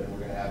into it, and we're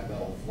going to have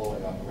metal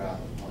flowing up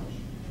around the punch.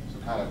 So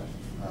kind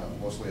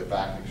of mostly a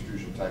vacuum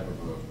extrusion type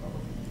of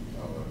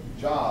a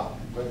job,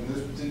 but in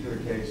this particular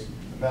case,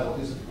 the metal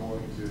isn't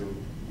going to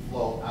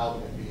flow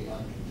out and be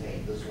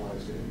uncontained. This one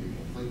is going to be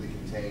completely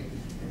contained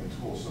in the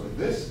tool. So in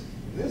this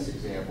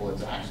example,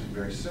 it's actually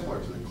very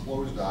similar to the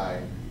closed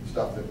die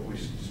stuff that we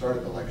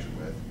started the lecture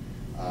with.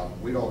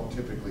 We don't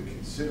typically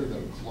consider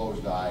them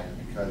closed die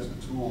because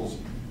the tools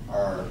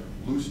are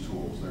loose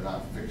tools. They're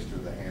not fixed to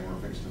the hammer,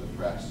 fixed to the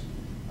press.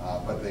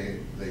 But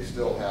they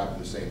still have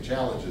the same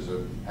challenges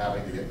of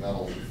having to get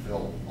metal to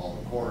fill all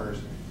the corners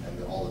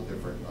and all the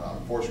different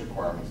force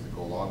requirements that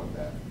go along with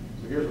that.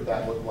 So here's what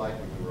that looked like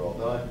when we were all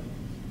done.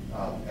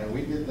 And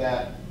we did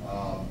that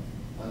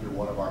under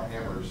one of our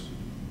hammers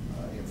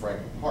in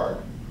Franklin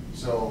Park.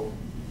 So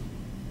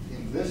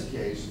in this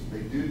case,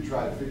 they do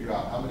try to figure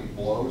out how many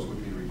blows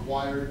would be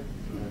required,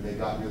 and they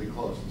got really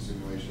close. The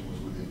simulation was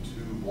within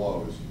 2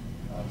 blows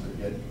to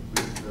get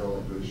complete fill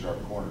and good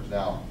sharp corners.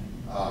 Now,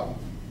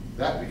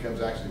 that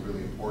becomes actually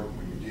really important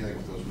when you're dealing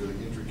with those really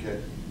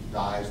intricate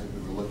dies that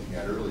we were looking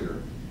at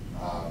earlier.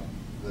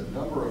 The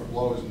number of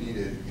blows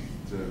needed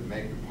to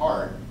make the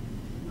part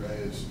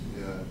is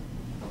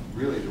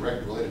really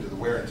directly related to the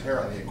wear and tear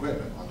on the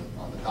equipment,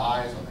 on the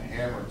dies, on the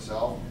hammer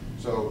itself.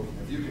 So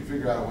if you can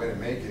figure out a way to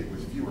make it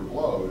with fewer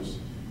blows,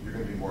 you're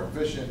going to be more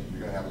efficient, you're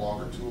going to have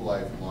longer tool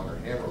life and longer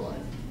hammer life.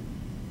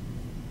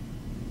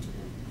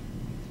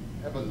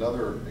 I have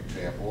another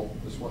example.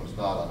 This one's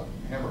not a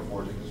hammer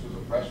forging, this was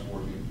a press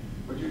forging.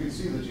 But you can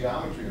see the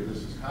geometry of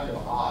this is kind of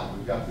odd.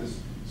 We've got this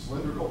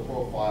cylindrical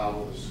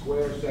profile with a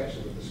square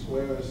section with the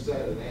square is set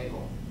at an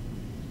angle.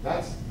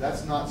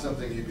 That's not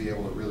something you'd be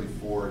able to really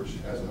forge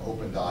as an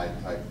open die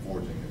type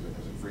forging,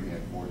 as a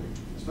freehand forging,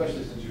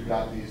 especially since you've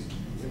got these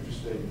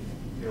interesting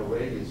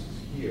radiuses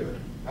here.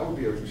 That would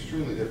be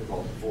extremely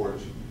difficult to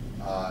forge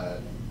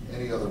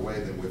any other way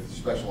than with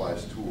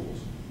specialized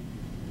tools.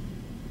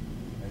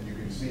 And you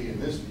can see in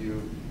this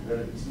view that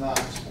it's not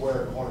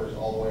square corners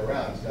all the way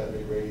around. It's got a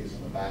big radius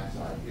on the back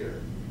side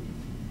here.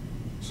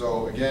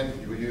 So again,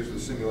 we use the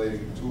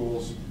simulating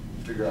tools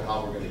to figure out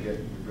how we're going to get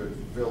a good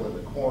fill in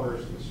the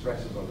corners and the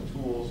stresses on the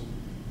tools.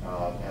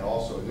 And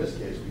also in this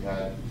case, we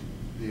had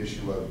the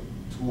issue of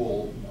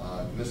tool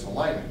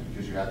misalignment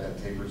because you had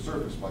that tapered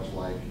surface, much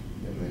like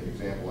in the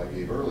example I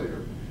gave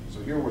earlier.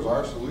 So here was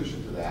our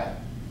solution to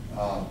that.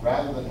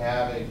 Rather than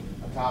having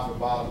a top and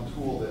bottom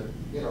tool that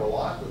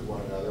interlock with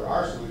one another,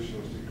 our solution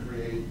was to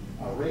create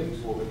a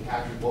ring tool that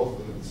captured both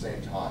of them at the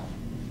same time.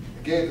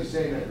 It gave the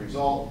same end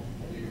result,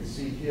 and you can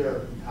see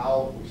here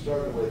how we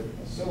started with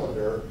a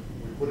cylinder,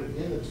 we put it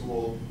in the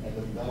tool, and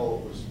the metal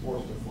was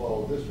forced to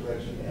flow this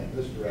direction and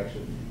this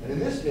direction. And in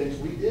this case,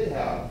 we did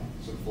have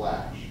some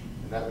flash,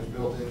 and that was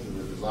built into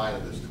the design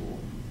of this tool.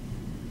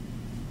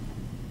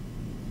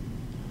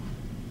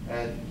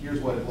 And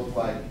here's what it looked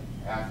like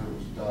after it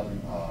was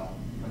done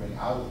coming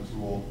out of the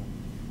tool.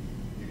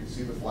 You can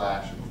see the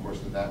flash, and of course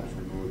then that was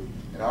removed.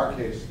 In our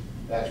case,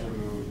 that's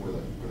removed with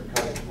a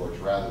cutting torch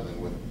rather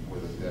than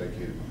with a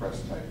dedicated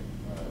press type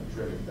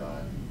trimming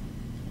die.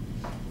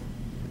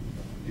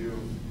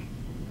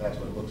 That's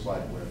what it looks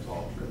like when it's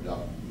all trimmed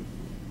up.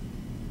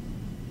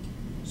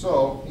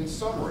 So, in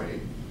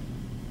summary,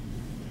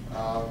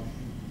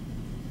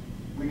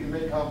 we can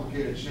make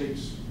complicated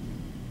shapes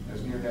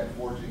as near-net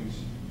forgings.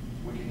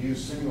 We can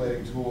use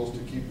simulating tools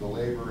to keep the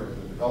labor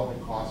and the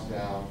development costs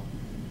down.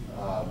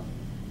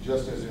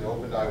 Just as in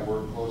open die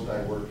work, closed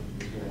die work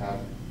is going to have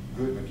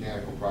good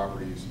mechanical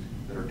properties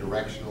that are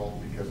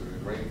directional because of the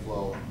grain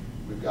flow.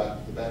 We've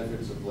got the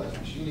benefits of less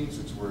machining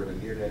since we're in a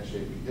near-net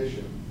shape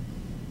condition.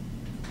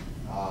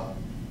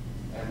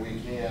 And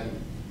we can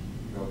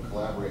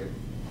collaborate.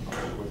 I'm not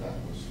sure what that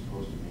was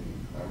supposed to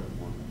mean. Collaborative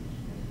work.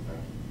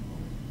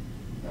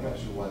 I'm not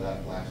sure why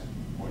that last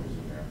point is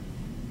in there.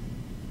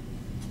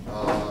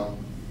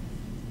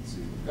 Let's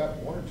see, we've got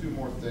 1 or 2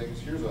 more things.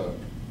 Here's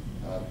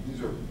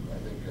these are, I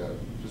think,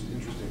 just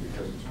interesting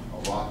because it's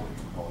a rocket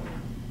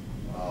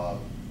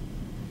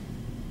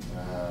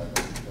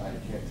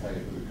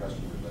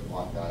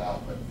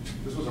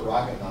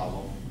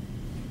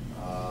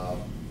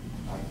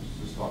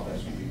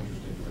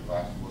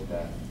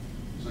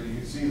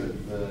see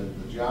that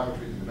the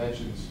geometry, the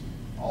dimensions,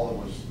 all that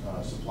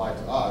was supplied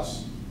to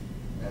us,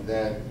 and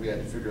then we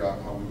had to figure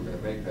out how we were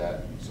gonna make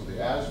that. So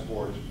the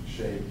as-forged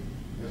shape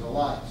is a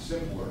lot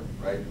simpler,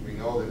 right? We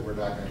know that we're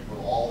not gonna put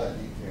all that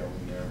detail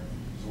in there,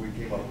 so we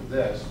came up with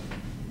this.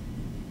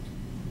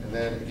 And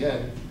then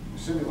again, we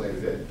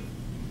simulated it,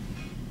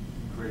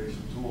 created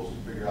some tools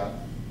to figure out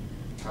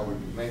how we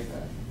would make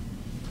that.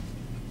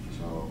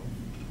 So,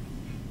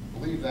 I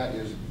believe that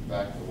is, in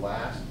fact, the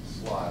last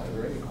slide. Are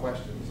there any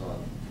questions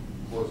on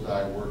closed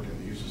die work and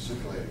the use of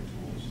simulating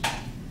tools?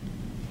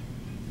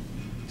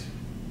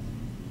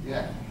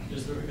 Yeah.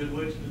 Is there a good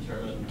way to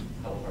determine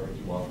how hard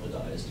you want the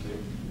dies to be?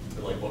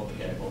 Or like what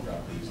mechanical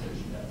properties they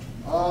should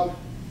have?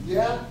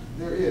 Yeah,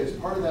 there is.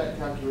 Part of that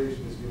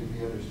calculation is going to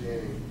be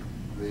understanding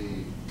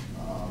the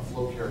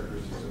flow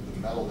characteristics of the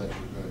metal that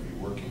you're going to be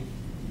working,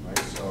 right?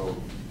 So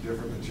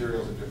different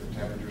materials at different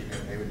temperatures can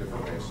behave in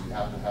different ways, so you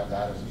have to have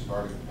that as a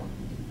starting point.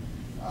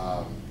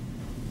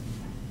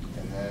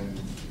 And then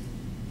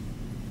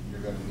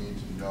you're going to need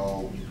to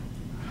know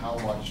how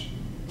much,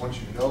 once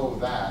you know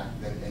that,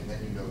 and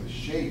then you know the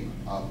shape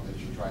of that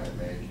you're trying to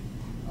make,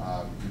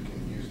 you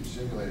can use the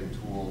simulating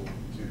tool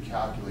to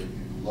calculate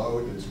the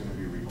load that's going to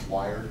be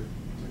required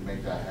to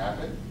make that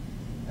happen.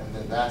 And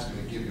then that's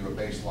going to give you a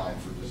baseline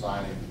for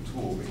designing the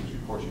tool, because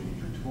of course you need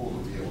your tool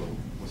to be able to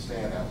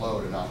withstand that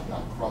load and not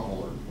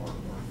crumble or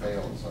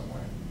fail in some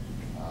way.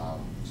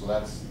 So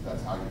that's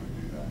how you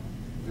would do that.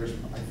 There's,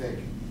 I think,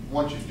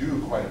 once you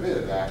do quite a bit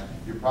of that,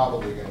 you're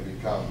probably going to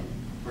become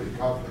pretty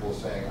comfortable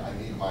saying, I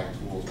need my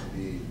tools to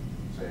be,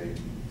 say,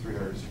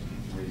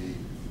 363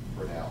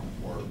 Fresnel,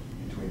 or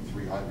between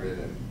 300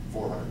 and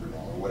 400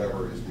 Fresnel, or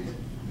whatever is the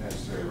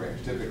necessary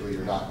range. Typically,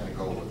 you're not going to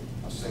go with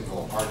a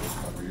single hardness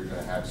number. You're going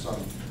to have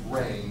some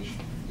range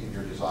in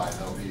your design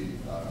that'll be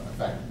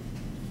effective.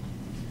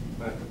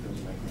 I'm gonna put those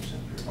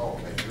microsensors. Oh,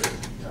 okay, good.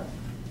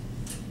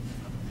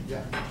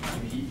 Yeah. Yeah.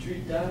 Do heat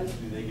treat dies?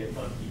 Do they get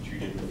heat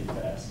treated really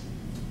fast?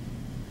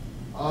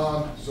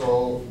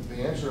 So the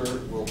answer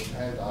will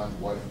depend on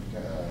what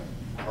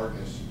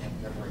hardness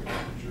and tempering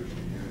temperatures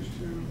you use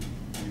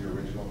to do your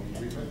original heat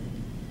treatment.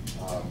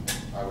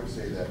 I would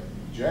say that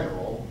in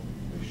general,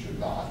 they should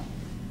not,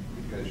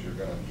 because you're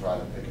going to try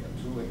to pick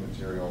a tooling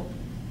material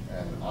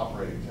and an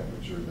operating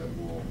temperature that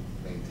will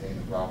maintain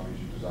the properties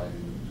you designed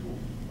into the tool,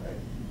 right?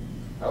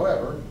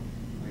 However,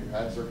 we've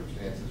had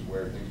circumstances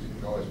where things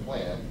didn't go as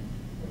planned,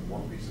 and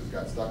workpieces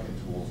got stuck in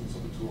tools, and so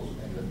the tools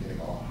ended up getting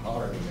a lot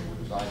hotter than they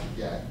were designed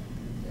to get.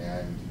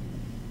 And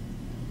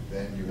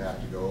then you have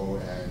to go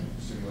and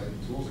simulate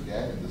the tools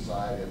again and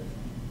decide if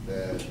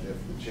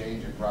the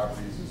change in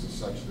properties is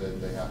such that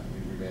they have to be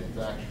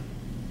remanufactured.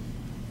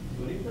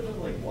 Would you put up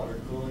like water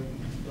cooling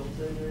built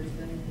in or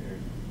anything?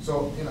 Or?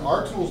 So in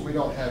our tools, we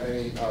don't have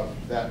any of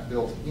that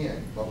built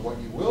in, but what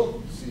you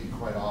will see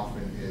quite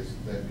often is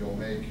that you'll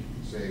make,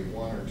 say,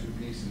 one or two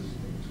pieces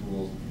in the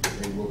tools,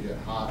 they will get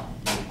hot,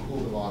 you'll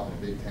cool them off in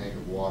a big tank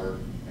of water,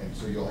 and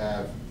so you'll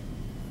have,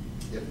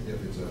 if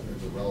it's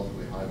a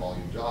relatively high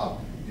volume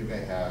job, you may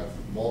have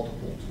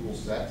multiple tool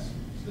sets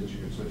so that you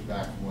can switch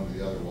back from one to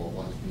the other while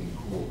one is being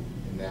cooled,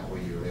 and that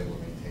way you're able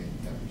to maintain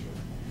the temperature.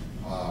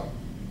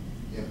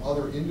 In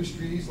other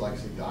industries, like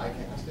say die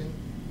casting,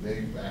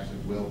 they actually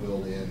will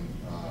build in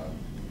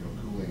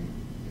cooling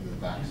into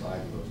the back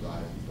sides of those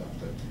dies and stuff,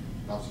 but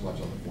not so much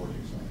on the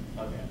forging side.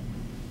 Okay.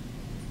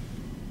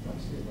 Want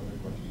to see another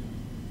question?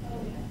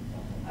 Oh, yeah.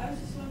 I was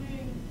just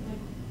wondering,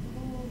 like,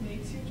 who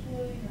makes your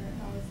tooling, or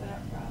how is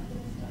that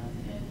process done?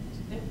 And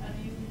if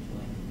any of your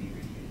tooling can be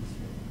reused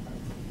for the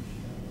parts that you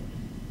showed,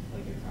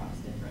 like across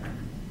different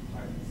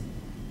parts?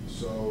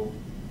 So,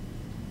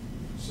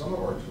 some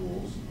of our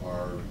tools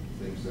are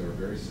things that are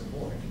very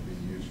simple and can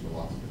be used for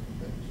lots of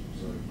different things.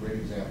 So a great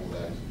example of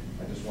that is,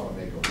 I just want to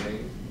make a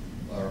ring,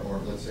 or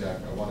let's say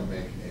I want to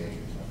make a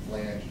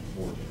flange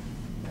forging.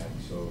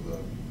 And so the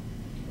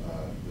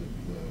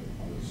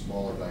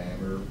smaller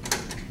diameter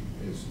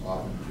is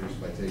often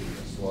produced by taking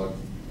a slug,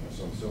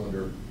 some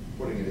cylinder,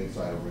 putting it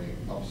inside a ring,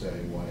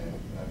 upsetting one end,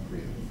 and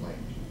creating a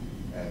flange.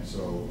 And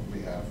so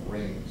we have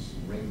ring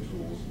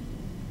tools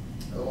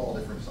of all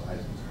different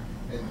sizes.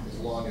 And as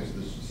long as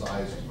the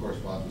size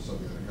corresponds with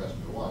something that a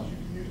customer wants, you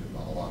can use it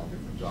on a lot of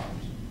different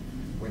jobs.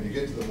 When you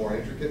get to the more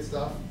intricate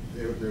stuff,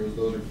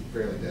 those are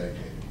fairly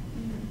dedicated.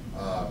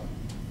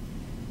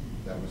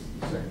 That was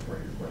the second part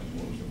of your question.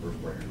 What was the first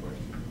part of your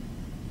question?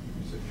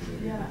 You said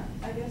Yeah,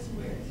 I guess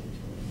where is your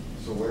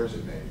tooling? so where is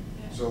it made?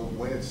 Yeah. So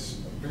when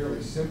it's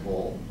fairly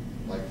simple,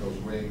 like those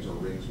rings or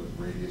rings with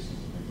radiuses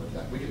and things like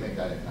that, we can make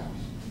that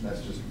in-house.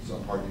 That's just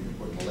some part you can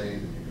put in the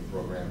lathe and you can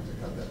program it to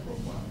cut that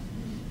profile.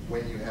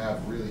 When you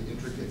have really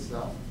intricate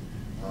stuff,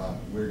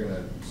 we're going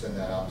to send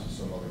that out to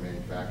some other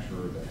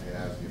manufacturer that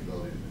has the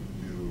ability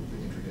to do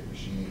the intricate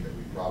machining that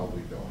we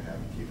probably don't have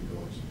the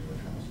capabilities to do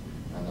in-house.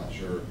 I'm not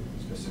sure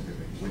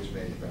specifically which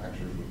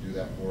manufacturers would do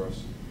that for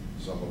us.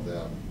 Some of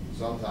them,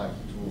 sometimes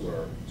the tools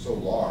are so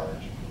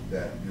large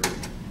that you're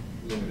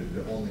limited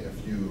to only a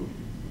few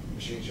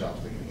machine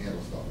shops that can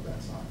handle stuff of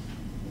that size.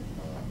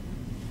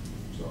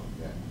 So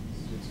yeah,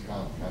 it's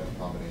kind of a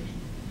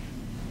combination.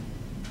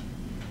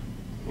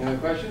 Any other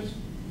questions?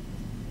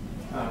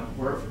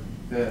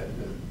 The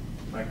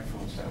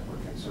microphone stopped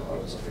working, so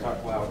I'll just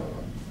talk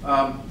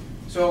loud.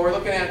 So we're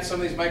looking at some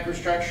of these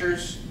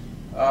microstructures.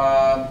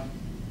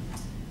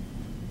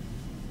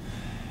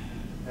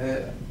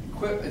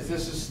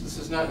 This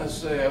is not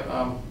necessarily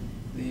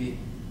the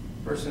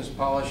person's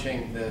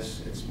polishing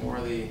this. It's more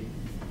the,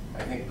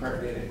 I think,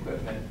 perforated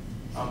equipment.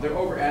 They're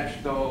over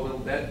etched though a little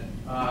bit,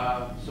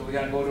 so we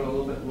got to go to a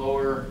little bit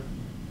lower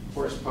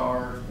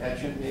horsepower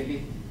etchant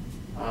maybe.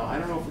 I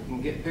don't know if we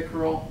can get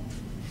pickerel.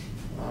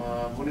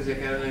 What is it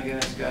got again?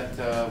 It's got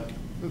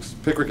It's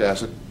picric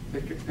acid.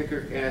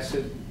 picric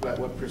acid.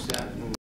 What percent? And